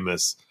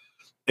famous,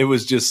 it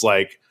was just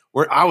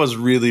where I was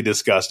really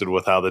disgusted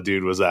with how the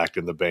dude was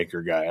acting, the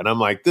banker guy. And I'm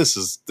like, this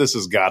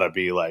has got to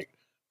be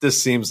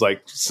this seems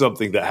like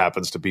something that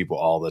happens to people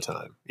all the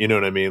time. You know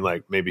what I mean?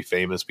 Like maybe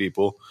famous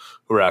people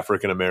who are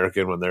African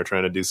American when they're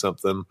trying to do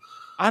something.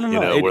 I don't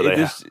know.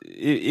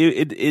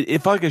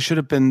 It felt like it should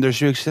have been, there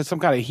should have some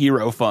kind of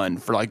hero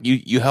fund for like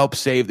you help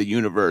save the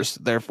universe.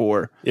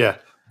 Therefore, yeah,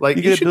 like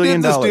you should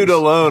leave this dude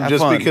alone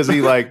just fun. because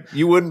he like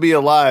you wouldn't be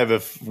alive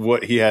if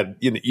what he had.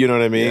 You know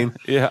what I mean?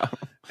 Yeah.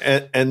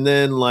 And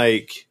then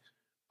like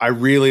I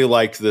really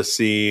liked the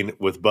scene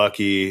with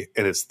Bucky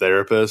and his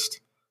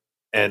therapist,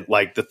 and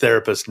like the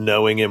therapist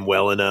knowing him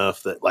well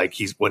enough that like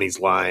when he's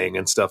lying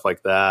and stuff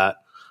like that.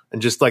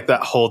 And just like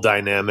that whole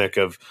dynamic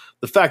of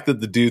the fact that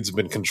the dude's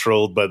been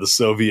controlled by the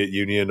Soviet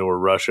Union or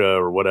Russia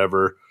or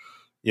whatever,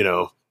 you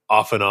know,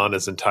 off and on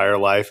his entire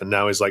life. And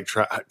now he's like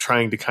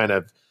trying to kind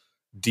of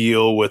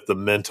deal with the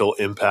mental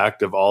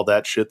impact of all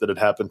that shit that had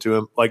happened to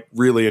him. Like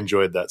really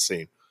enjoyed that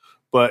scene,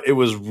 but it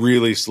was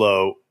really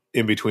slow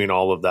in between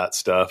all of that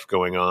stuff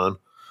going on.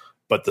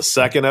 But the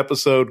second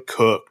episode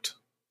cooked,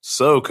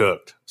 so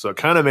it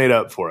kind of made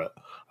up for it.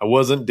 I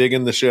wasn't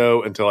digging the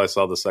show until I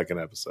saw the second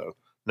episode.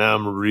 Now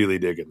I'm really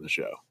digging the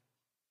show.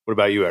 What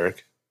about you,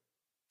 Eric?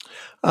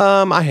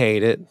 I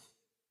hate it.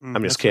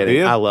 I'm just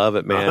kidding. I love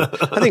it, man.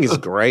 I think it's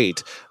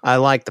great. I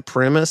like the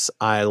premise.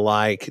 I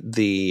like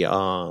the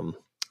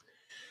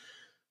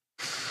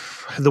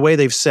way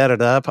they've set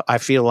it up. I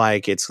feel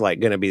like it's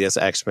like going to be this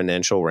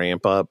exponential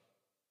ramp up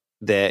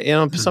that, you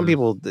know, some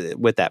people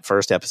with that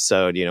first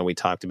episode, you know, we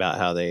talked about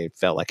how they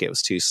felt like it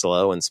was too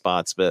slow in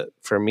spots. But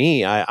for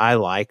me, I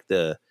like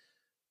the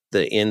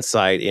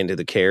insight into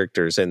the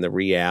characters and the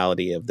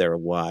reality of their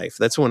life.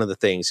 That's one of the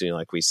things, you know,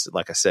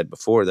 like I said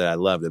before, that I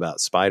loved about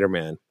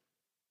Spider-Man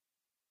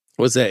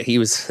was that he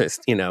was,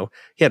 you know,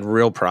 he had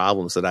real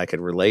problems that I could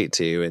relate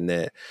to, and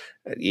that,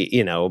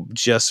 you know,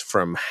 just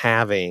from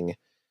having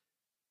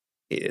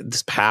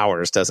these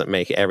powers doesn't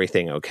make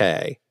everything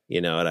okay.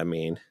 You know what I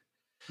mean?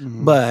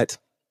 Mm-hmm. But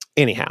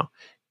anyhow,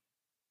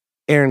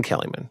 Erin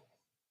Kellyman,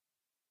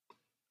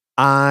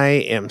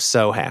 I am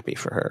so happy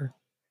for her.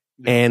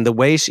 And the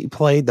way she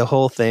played the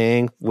whole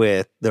thing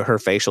with her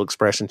facial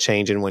expression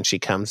changing when she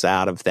comes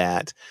out of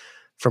that,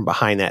 from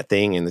behind that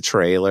thing in the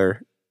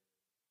trailer.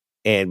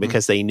 And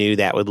because they knew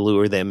that would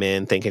lure them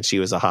in thinking she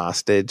was a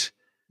hostage,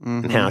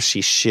 and how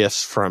she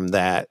shifts from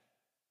that,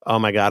 oh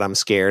my God, I'm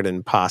scared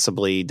and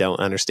possibly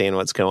don't understand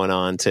what's going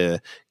on,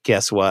 to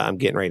guess what? I'm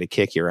getting ready to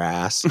kick your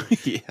ass.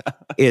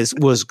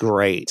 was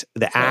great.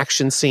 The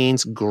action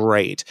scenes,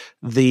 great.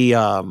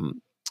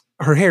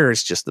 Her hair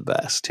is just the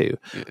best too.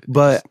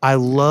 But I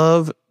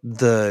love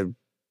the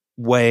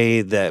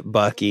way that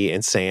Bucky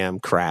and Sam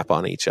crap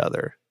on each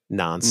other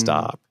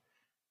nonstop.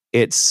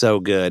 It's so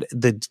good.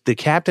 The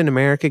Captain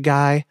America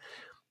guy,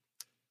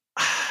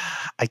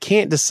 I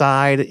can't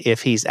decide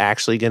if he's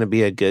actually going to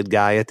be a good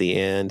guy at the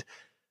end,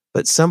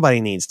 but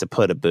somebody needs to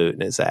put a boot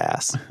in his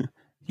ass.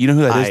 You know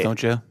who that is,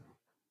 don't you?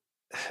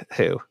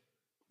 Who?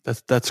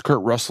 That's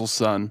Kurt Russell's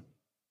son.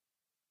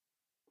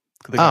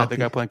 The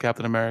guy playing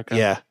Captain America.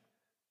 Yeah.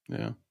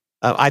 Yeah.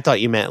 I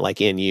thought you meant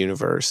like in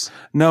universe.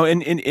 No,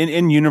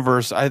 in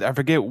universe, I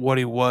forget what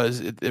he was.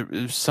 It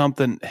was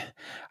something.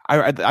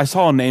 I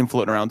saw a name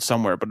floating around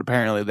somewhere, but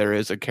apparently there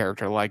is a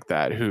character like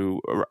that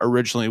who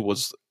originally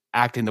was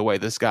acting the way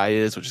this guy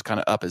is, which is kind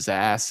of up his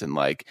ass and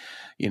like,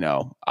 you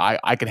know,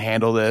 I can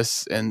handle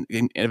this, and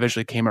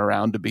eventually came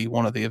around to be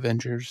one of the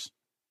Avengers.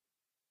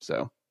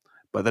 So,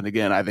 but then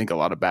again, I think a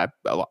lot of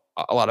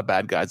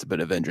bad guys have been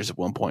Avengers at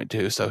one point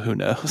too. So who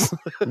knows?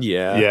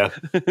 Yeah.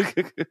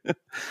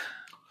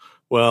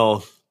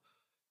 Well,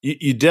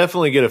 you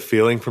definitely get a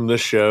feeling from this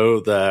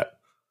show that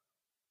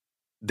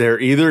they're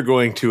either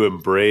going to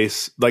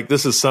embrace, like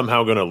this is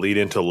somehow going to lead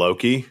into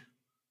Loki,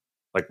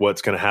 like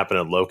what's going to happen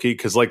in Loki.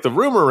 Because like the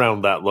rumor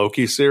around that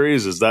Loki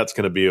series is that's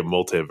going to be a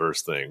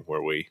multiverse thing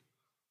where we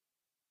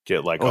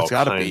get like all it's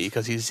got to be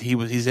because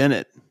he's in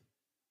it.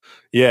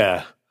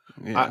 Yeah.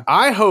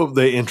 I hope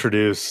they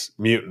introduce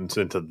mutants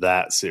into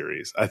that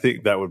series. I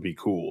think that would be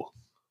cool.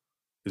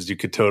 Because you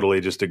could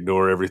totally just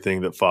ignore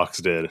everything that Fox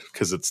did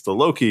because it's the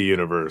Loki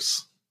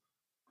universe.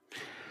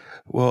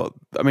 Well,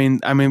 I mean,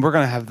 we're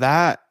gonna have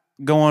that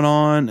going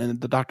on, and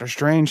the Doctor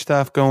Strange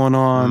stuff going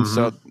on.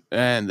 So,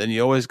 and then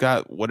you always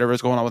got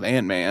whatever's going on with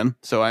Ant-Man.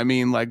 So, I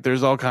mean, like,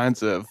 there's all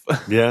kinds of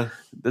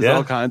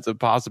all kinds of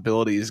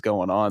possibilities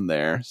going on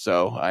there.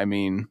 So, I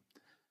mean,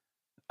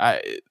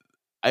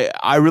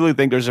 I really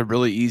think there's a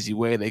really easy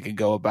way they could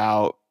go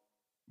about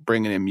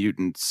bringing in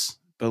mutants,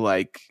 but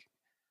like,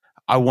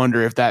 I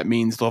wonder if that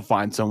means they'll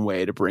find some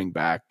way to bring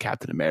back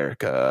Captain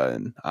America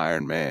and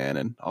Iron Man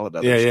and all of that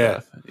other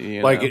stuff.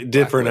 You like know,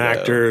 different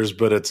actors,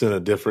 but it's in a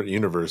different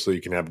universe, so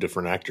you can have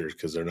different actors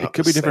because they're not. It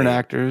could be different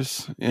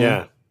actors.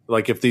 Yeah.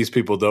 Like if these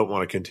people don't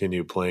want to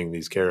continue playing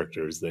these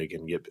characters, they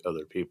can get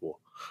other people.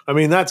 I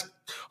mean, that's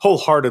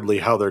wholeheartedly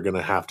how they're going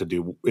to have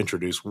to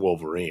introduce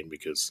Wolverine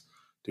because,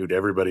 dude,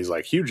 everybody's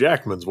like, Hugh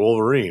Jackman's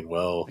Wolverine.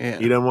 Well,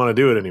 he doesn't want to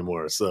do it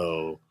anymore,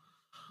 so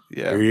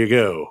here you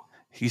go.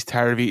 He's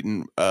tired of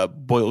eating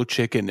boiled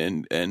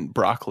chicken and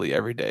broccoli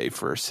every day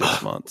for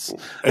 6 months.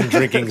 And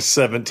drinking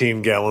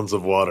 17 gallons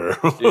of water.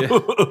 Yeah.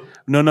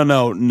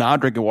 No,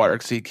 not drinking water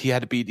because he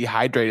had to be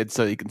dehydrated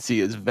so he can see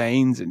his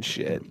veins and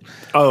shit.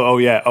 Oh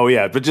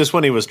yeah. But just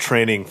when he was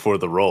training for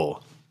the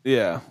role.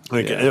 Yeah.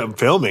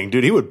 Filming,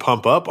 dude, he would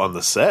pump up on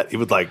the set. He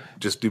would like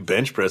just do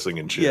bench pressing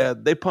and shit. Yeah,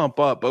 they pump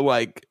up, but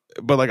I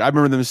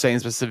remember them saying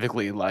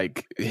specifically,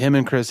 like him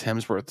and Chris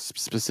Hemsworth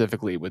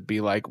specifically would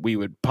be like, we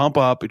would pump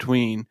up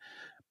between.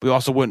 We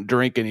also wouldn't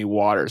drink any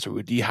water, so we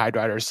would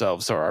dehydrate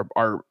ourselves, so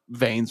our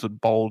veins would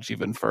bulge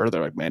even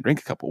further. Like, man, drink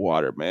a cup of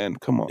water, man.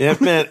 Come on. Yeah,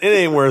 man, it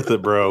ain't worth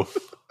it, bro.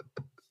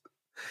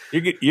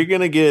 You're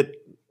gonna get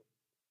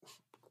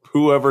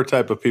whoever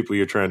type of people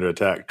you're trying to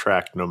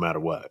attract, no matter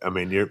what. I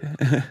mean, you're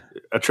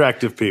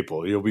attractive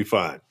people. You'll be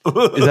fine.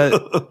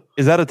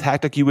 Is that a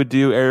tactic you would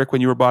do, Eric,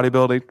 when you were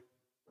bodybuilding?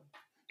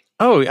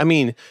 Oh, I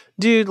mean,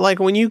 dude, like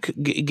when you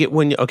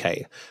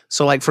okay,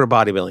 so like for a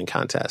bodybuilding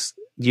contest,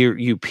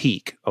 you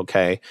peak,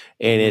 okay,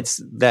 and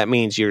that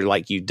means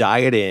you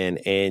diet in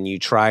and you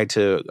try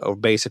to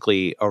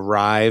basically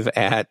arrive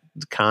at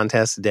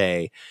contest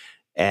day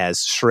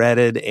as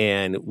shredded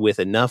and with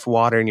enough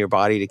water in your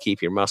body to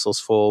keep your muscles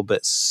full,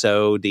 but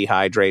so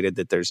dehydrated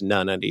that there's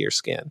none under your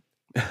skin.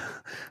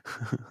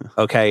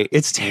 Okay,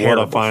 it's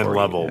terrible. What a fine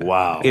level!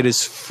 Wow, it is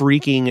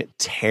freaking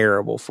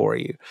terrible for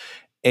you,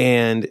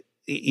 and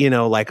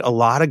like a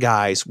lot of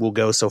guys will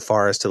go so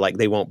far as to like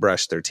they won't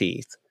brush their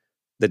teeth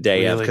the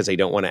day of because they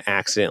don't want to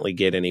accidentally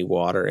get any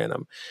water in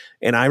them.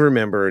 And I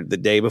remember the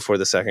day before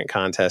the second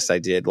contest I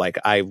did, like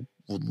I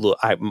looked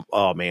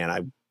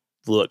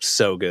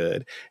so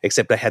good,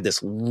 except I had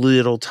this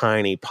little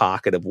tiny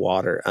pocket of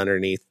water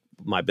underneath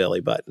my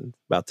belly button,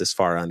 about this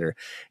far under.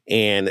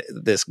 And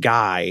this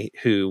guy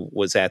who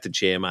was at the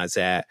gym I was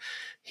at,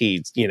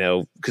 he,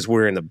 because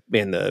we're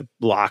in the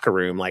locker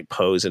room, like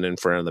posing in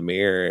front of the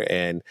mirror,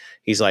 and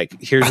he's like,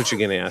 here's what you're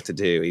going to have to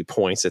do. He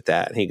points at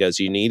that and he goes,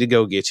 you need to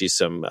go get you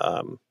some,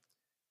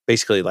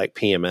 basically like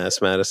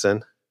PMS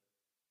medicine.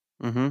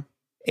 Mm-hmm.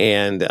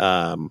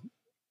 And,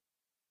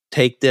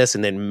 take this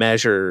and then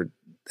measure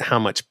how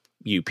much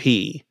you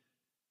pee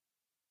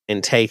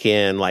and take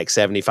in like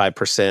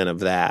 75% of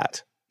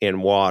that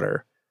in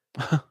water.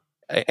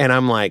 And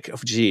I'm like, oh,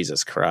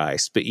 Jesus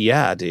Christ. But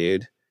yeah,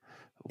 dude.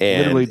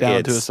 And literally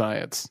down to a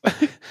science.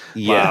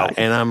 Yeah. Wow.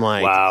 And I'm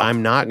like, Wow.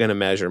 I'm not going to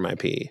measure my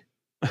pee.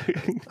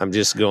 I'm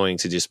just going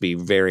to just be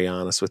very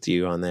honest with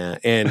you on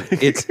that. And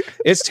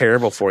it's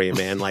terrible for you,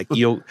 man. Like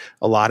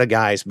a lot of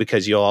guys,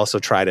 because you'll also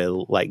try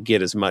to like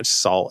get as much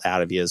salt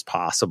out of you as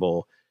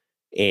possible.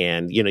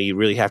 And, you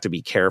really have to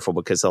be careful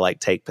because they'll like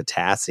take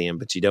potassium,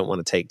 but you don't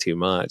want to take too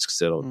much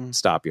because it'll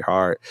stop your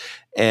heart.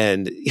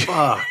 And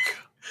Fuck.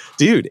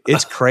 Dude,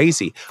 it's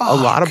crazy. A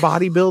lot of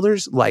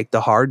bodybuilders, like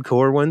the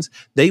hardcore ones,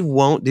 they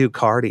won't do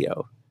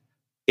cardio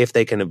if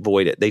they can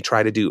avoid it. They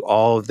try to do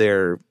all of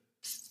their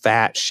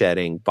fat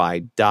shedding by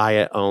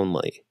diet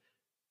only,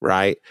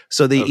 right?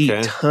 So they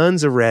eat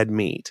tons of red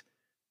meat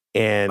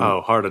and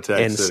heart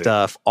attack and city.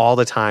 Stuff all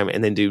the time,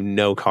 and then do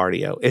no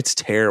cardio. It's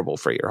terrible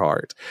for your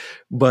heart.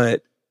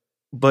 But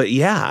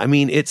yeah, I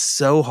mean, it's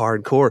so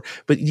hardcore.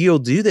 But you'll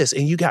do this,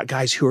 and you got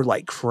guys who are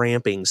like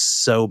cramping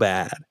so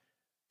bad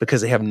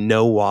because they have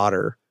no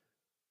water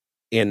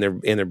in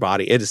their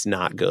body. It is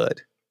not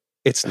good.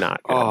 It's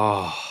not good.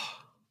 Oh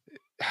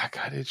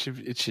God, it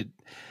should.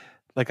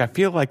 Like I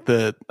feel like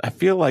there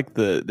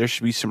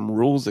should be some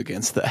rules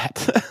against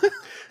that.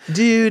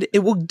 Dude,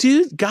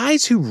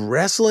 guys who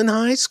wrestle in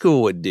high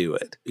school would do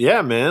it.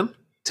 yeah, man.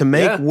 To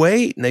make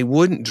weight, and they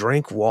wouldn't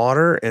drink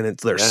water, and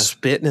they're Yeah.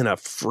 spitting in a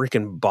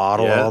freaking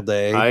bottle all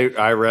day.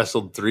 I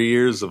wrestled 3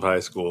 years of high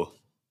school.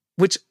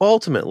 Which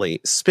ultimately,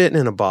 spitting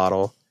in a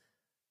bottle,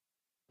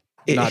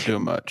 not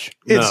doing much.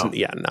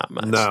 Not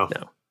much. No.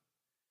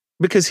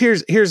 Because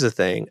here's the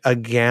thing: a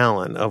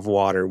gallon of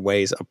water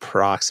weighs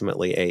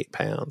approximately 8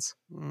 pounds.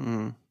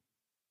 Mm.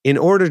 In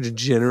order to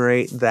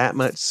generate that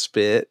much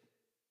spit,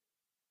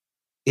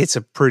 it's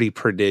a pretty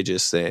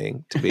prodigious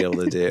thing to be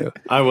able to do.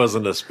 I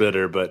wasn't a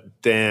spitter,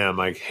 but damn,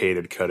 I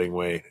hated cutting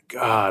weight.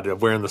 God,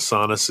 wearing the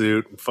sauna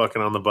suit and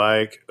fucking on the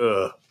bike.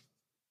 Ugh.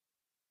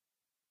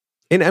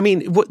 And I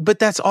mean, but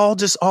that's all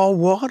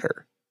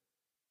water.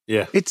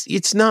 Yeah.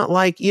 It's not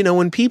like,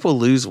 when people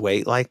lose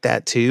weight like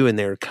that too, and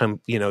they're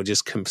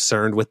just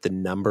concerned with the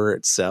number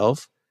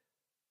itself,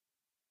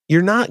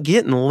 you're not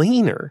getting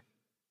leaner.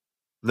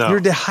 No. You're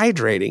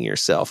dehydrating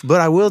yourself.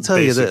 But I will tell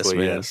you this,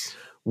 man. Yes.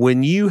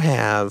 When you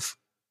have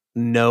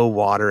no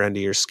water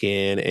under your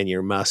skin and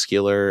you're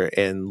muscular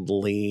and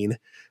lean,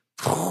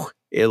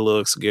 it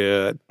looks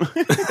good.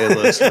 It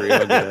looks real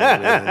good,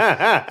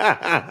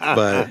 man.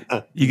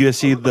 But you get to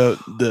see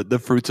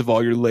the fruits of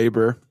all your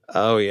labor.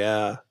 Oh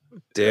yeah,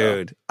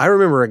 dude. I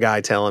remember a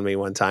guy telling me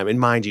one time, and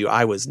mind you,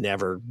 I was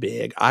never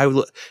big.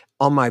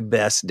 On my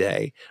best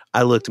day,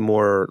 I looked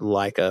more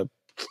like a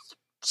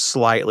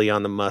slightly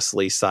on the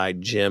muscly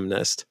side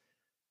gymnast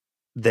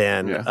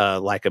than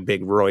like a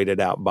big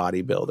roided out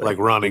bodybuilder. Like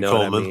Ronnie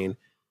Coleman. What I mean?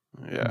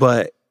 Yeah.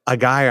 But a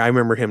guy, I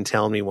remember him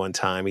telling me one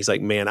time, he's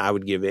like, man, I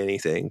would give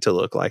anything to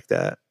look like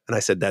that. And I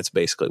said, that's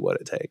basically what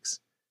it takes.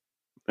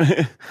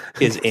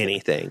 Is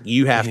anything.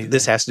 You have to,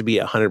 this has to be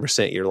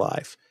 100% your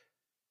life.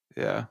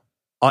 Yeah.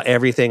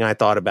 Everything I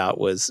thought about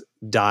was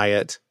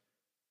diet,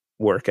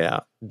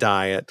 workout,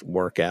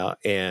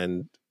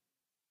 and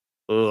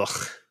ugh.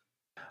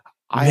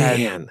 I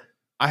had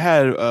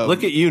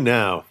look at you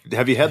now.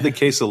 Have you had the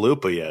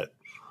quesalupa yet?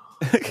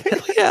 Hell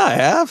yeah, I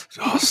have.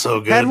 Oh, so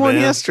good. Had one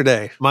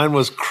yesterday. Mine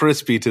was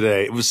crispy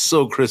today. It was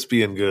so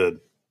crispy and good.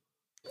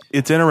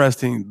 It's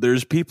interesting.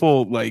 There's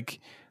people like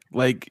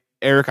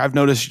Eric, I've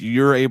noticed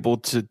you're able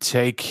to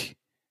take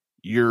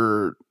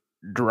your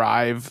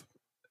drive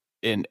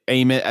and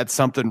aim it at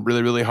something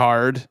really, really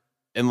hard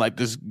and like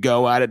just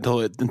go at it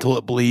until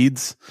it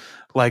bleeds.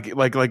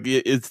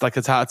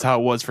 It's how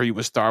it was for you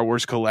with Star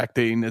Wars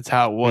collecting. It's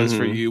how it was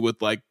for you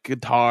with like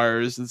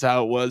guitars. It's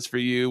how it was for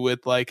you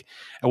with like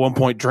at one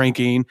point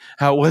drinking.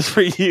 How it was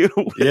for you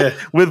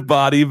with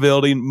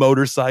bodybuilding,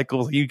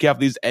 motorcycles. You have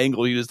these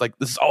angles. You just like,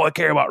 this is all I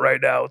care about right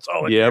now. It's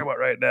all I care about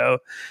right now.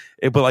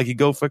 But like you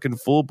go fucking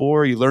full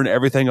bore. You learn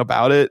everything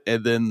about it,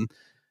 and then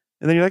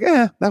you're like,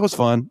 that was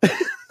fun.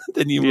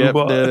 Then you move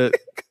on. Did it.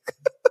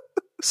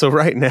 So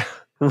right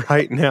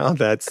now,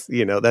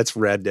 that's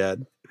Red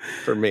Dead.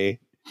 For me.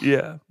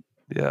 Yeah.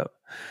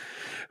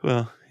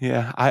 Well,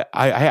 yeah.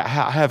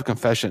 I have a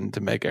confession to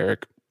make,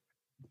 Eric.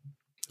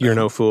 You're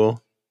no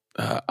fool.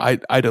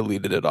 I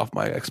deleted it off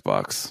my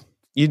Xbox.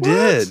 You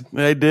did?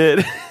 I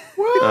did.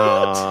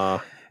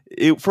 What?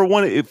 For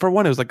one, it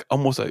was like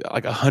almost like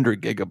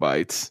 100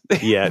 gigabytes.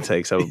 Yeah, it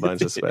takes up a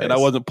bunch of space. And I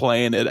wasn't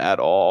playing it at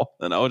all.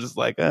 And I was just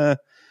like, I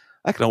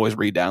can always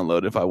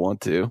re-download if I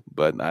want to.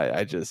 But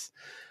I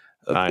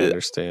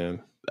understand.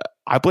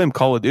 I blame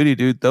Call of Duty,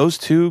 dude. Those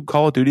two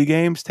Call of Duty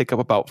games take up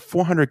about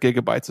 400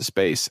 gigabytes of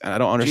space, and I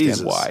don't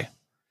understand why.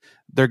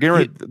 They're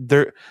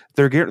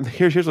getting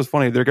here's what's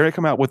funny. They're going to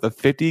come out with a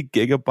 50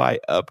 gigabyte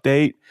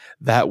update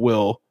that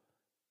will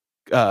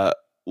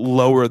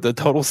lower the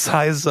total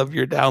size of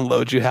your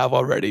downloads you have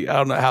already. I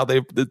don't know how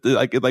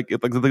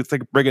it's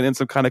like bringing in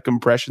some kind of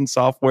compression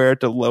software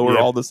to lower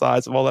all the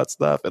size of all that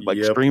stuff and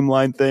like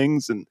streamline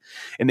things and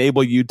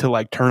enable you to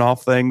like turn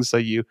off things so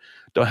you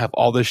don't have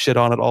all this shit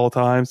on at all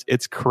times.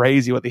 It's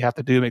crazy what they have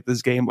to do to make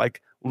this game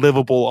like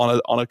livable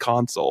on a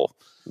console.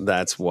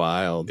 That's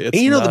wild. It's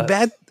and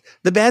nuts.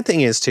 the bad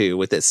thing is too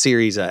with the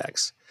Series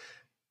X,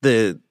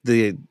 the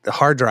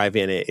hard drive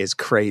in it is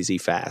crazy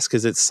fast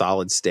because it's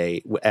solid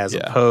state as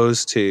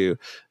opposed to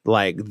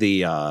like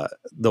the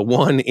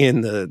one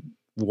in the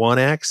One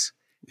X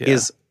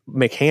is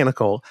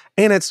mechanical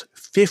and it's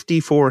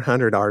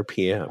 5,400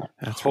 RPM.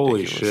 That's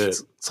holy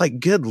shit. It's like,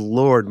 good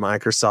Lord,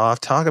 Microsoft,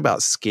 talk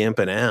about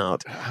skimping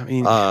out. I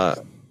mean,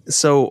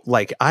 so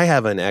like I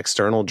have an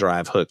external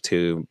drive hooked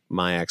to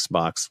my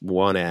Xbox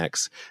One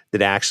X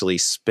that actually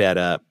sped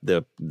up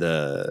the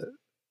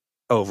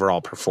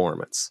overall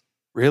performance.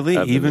 Really?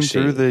 Even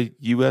through the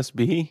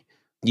USB?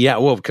 Yeah,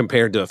 well,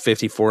 compared to a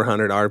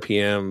 5,400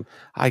 RPM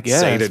I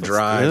guess, SATA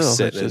drive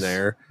sitting in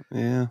there.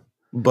 Yeah.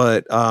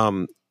 But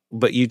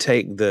you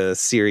take the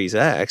Series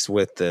X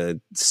with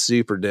the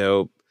super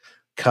dope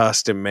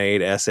custom made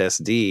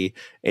SSD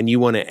and you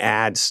want to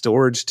add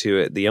storage to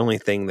it. The only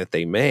thing that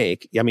they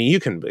make, I mean,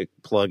 you can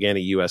plug in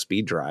a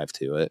USB drive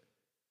to it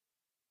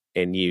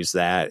and use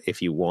that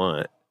if you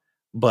want,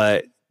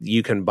 but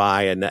you can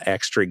buy an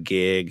extra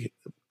gig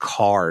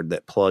card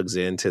that plugs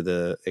into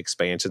the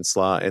expansion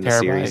slot in the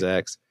Series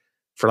X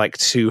for like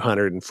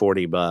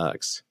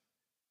 $240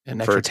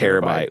 for a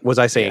terabyte. Was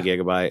I saying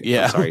gigabyte?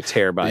 Yeah. I'm sorry,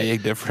 terabyte.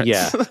 Big difference.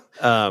 Yeah.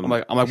 I'm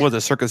like, what was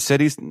it? Circuit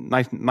Cities,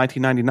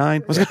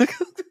 1999?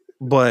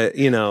 But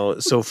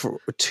so for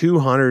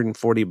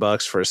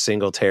 $240 for a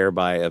single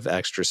terabyte of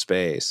extra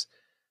space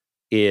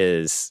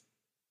is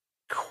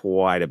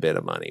quite a bit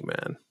of money,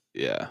 man.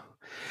 Yeah.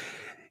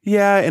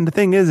 Yeah, and the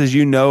thing is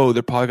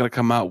they're probably going to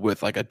come out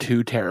with like a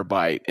 2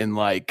 terabyte in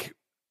like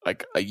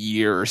a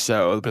year or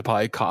so. It'll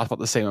probably cost about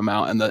the same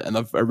amount, and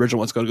the original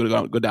one's going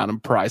to go down in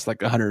price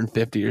like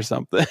 150 or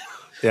something.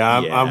 Yeah,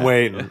 I'm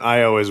waiting.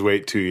 I always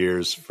wait 2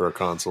 years for a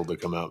console to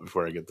come out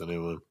before I get the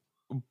new one.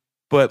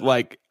 But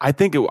like, I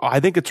think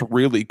it's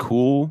really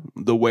cool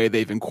the way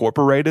they've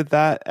incorporated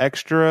that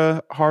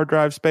extra hard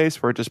drive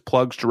space where it just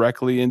plugs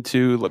directly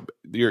into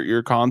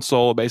your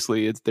console.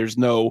 Basically, there's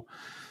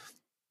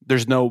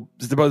supposed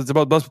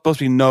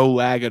to be no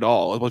lag at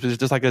all. It's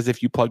just like as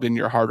if you plugged in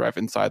your hard drive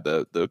inside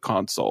the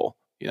console.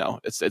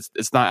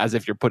 It's not as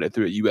if you're putting it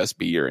through a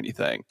USB or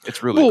anything.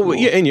 It's really cool.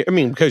 Yeah, and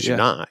because you're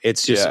not.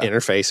 It's just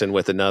interfacing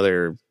with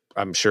another.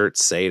 I'm sure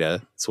it's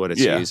SATA. That's what it's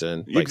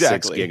using, like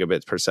 6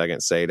 gigabits per second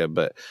SATA.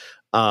 But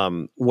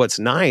what's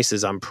nice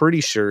is I'm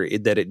pretty sure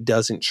that it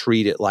doesn't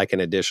treat it like an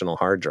additional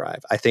hard drive.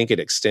 I think it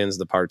extends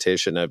the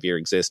partition of your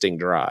existing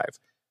drive,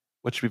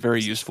 which would be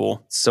very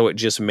useful. So it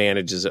just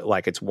manages it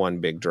like it's one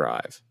big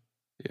drive.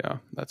 Yeah,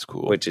 that's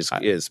cool. Which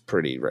is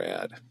pretty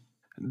rad.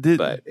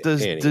 I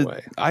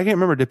can't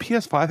remember. Did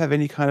PS5 have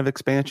any kind of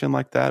expansion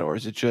like that, or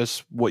is it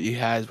just what you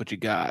had is what you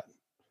got?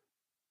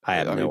 I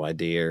have no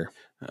idea.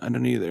 I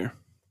don't either.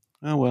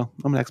 Oh, well,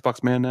 I'm an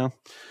Xbox man now.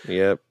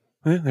 Yep.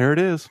 Yeah, there it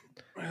is.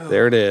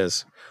 There it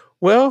is.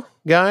 Well,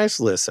 guys,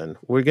 listen,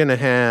 we're going to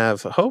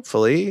have,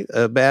 hopefully,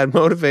 Bad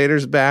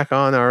Motivators back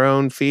on our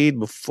own feed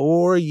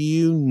before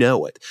you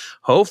know it.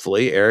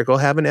 Hopefully, Eric will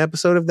have an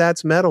episode of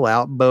That's Metal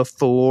out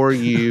before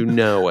you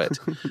know it.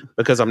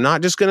 Because I'm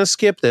not just going to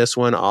skip this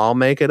one. I'll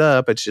make it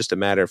up. It's just a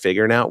matter of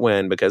figuring out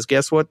when. Because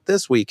guess what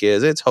this week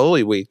is? It's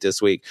Holy Week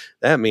this week.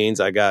 That means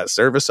I got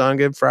service on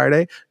Good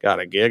Friday, got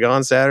a gig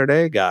on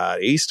Saturday,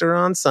 got Easter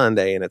on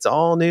Sunday, and it's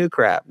all new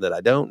crap that I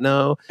don't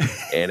know.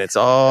 And it's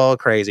all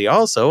crazy.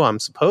 Also, I'm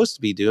supposed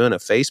to be doing a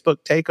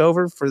Facebook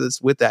takeover for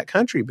this with that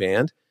country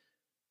band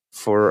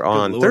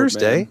on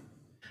Thursday. Man.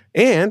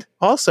 And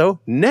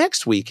also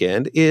next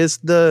weekend is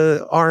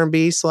the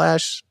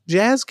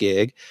R&B/jazz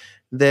gig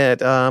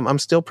that I'm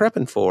still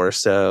prepping for.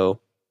 So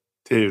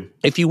dude,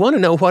 if you want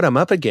to know what I'm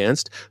up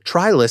against,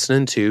 try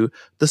listening to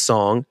the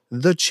song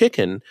The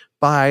Chicken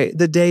by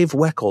the Dave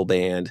Weckl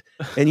Band,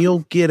 and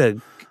you'll get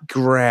a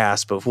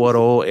grasp of what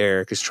old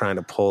Eric is trying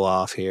to pull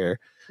off here.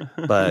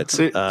 But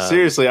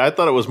seriously, I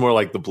thought it was more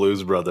like the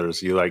Blues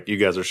Brothers. You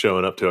guys are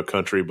showing up to a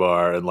country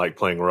bar and like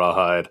playing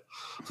Rawhide.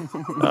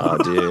 Oh,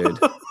 dude.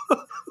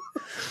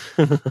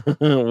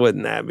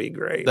 Wouldn't that be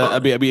great?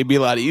 That'd be a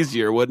lot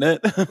easier,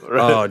 wouldn't it?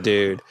 Right. Oh,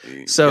 dude.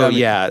 So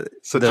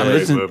such a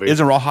great movie.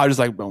 Isn't Rawhide just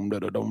like yeah,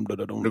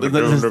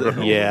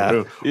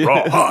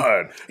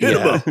 Rawhide?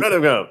 Yeah.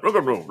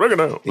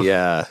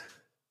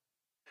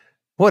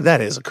 Well,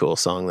 that is a cool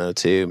song though,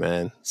 too,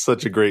 man.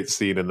 Such a great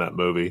scene in that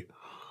movie.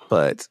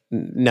 But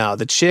no,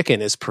 The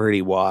Chicken is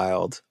pretty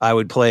wild. I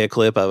would play a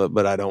clip of it,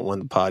 but I don't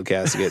want the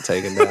podcast to get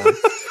taken down.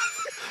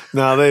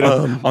 No, they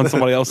don't. On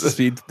somebody else's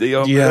feed.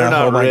 Yeah, they're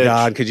not oh my rich.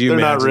 God, could you They're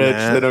imagine not rich.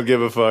 that? They don't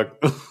give a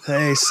fuck.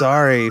 Hey,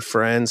 sorry,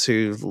 friends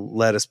who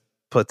let us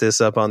put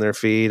this up on their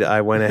feed.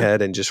 I went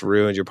ahead and just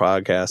ruined your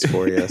podcast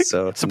for you.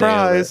 So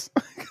surprise.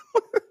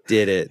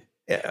 Did it.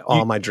 Yeah,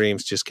 all my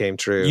dreams just came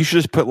true. You should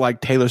just put like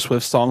Taylor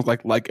Swift songs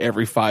like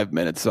every 5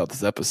 minutes throughout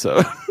this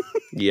episode.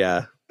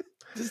 Yeah.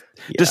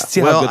 Just see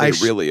how good they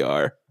really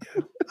are.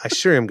 I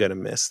sure am going to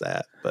miss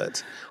that.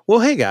 But, well,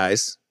 hey,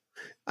 guys,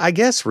 I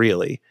guess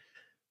really,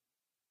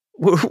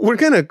 we're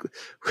gonna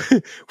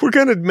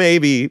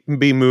maybe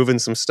be moving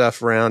some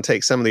stuff around,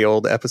 take some of the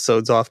old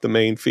episodes off the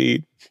main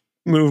feed,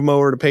 move them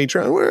over to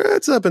Patreon. Where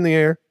it's up in the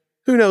air.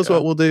 Who knows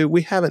what we'll do?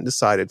 We haven't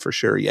decided for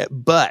sure yet.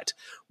 But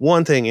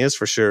one thing is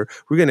for sure,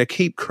 we're going to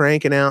keep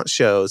cranking out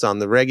shows on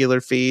the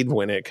regular feed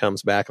when it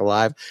comes back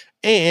alive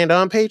and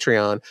on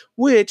Patreon,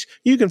 which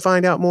you can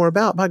find out more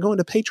about by going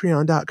to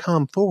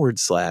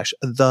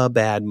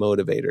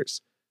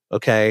patreon.com/thebadmotivators.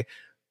 Okay.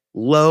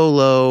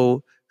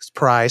 Low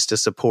price to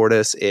support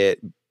us. It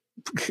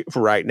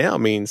right now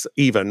means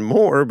even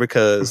more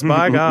because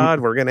by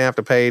God, we're going to have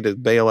to pay to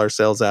bail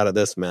ourselves out of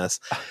this mess.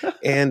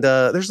 And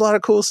there's a lot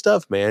of cool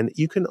stuff, man.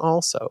 You can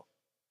also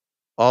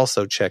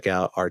check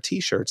out our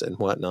t-shirts and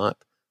whatnot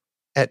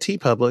at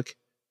TeePublic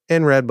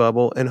and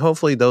Redbubble. And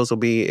hopefully those will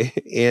be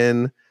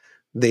in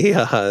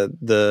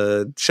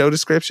the show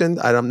description.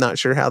 I'm not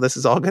sure how this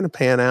is all going to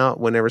pan out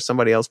whenever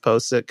somebody else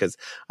posts it, because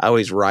I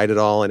always write it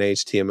all in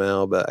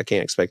HTML, but I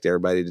can't expect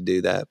everybody to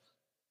do that.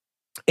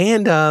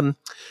 And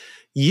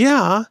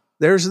yeah,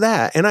 there's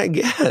that. And I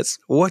guess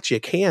what you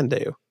can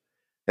do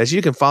is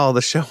you can follow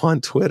the show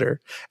on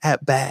Twitter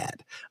at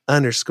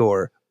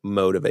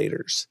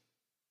 @bad_motivators.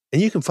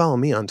 And you can follow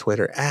me on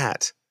Twitter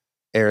at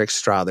Eric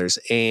Strothers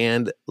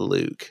and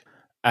Luke.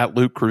 At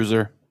Luke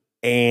Cruiser.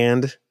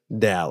 And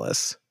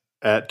Dallas.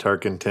 At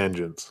Tarkin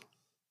Tangents.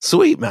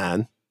 Sweet,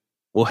 man.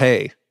 Well,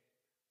 hey,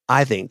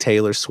 I think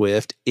Taylor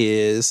Swift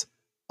is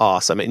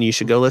awesome. And you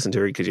should go listen to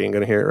her because you ain't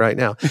going to hear it right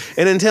now.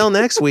 And until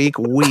next week,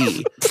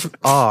 we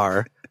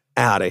are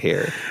out of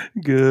here.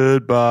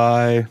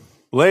 Goodbye.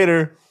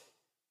 Later.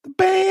 The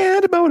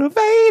Bad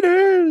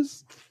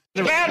Motivators.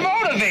 The Bad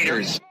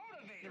Motivators.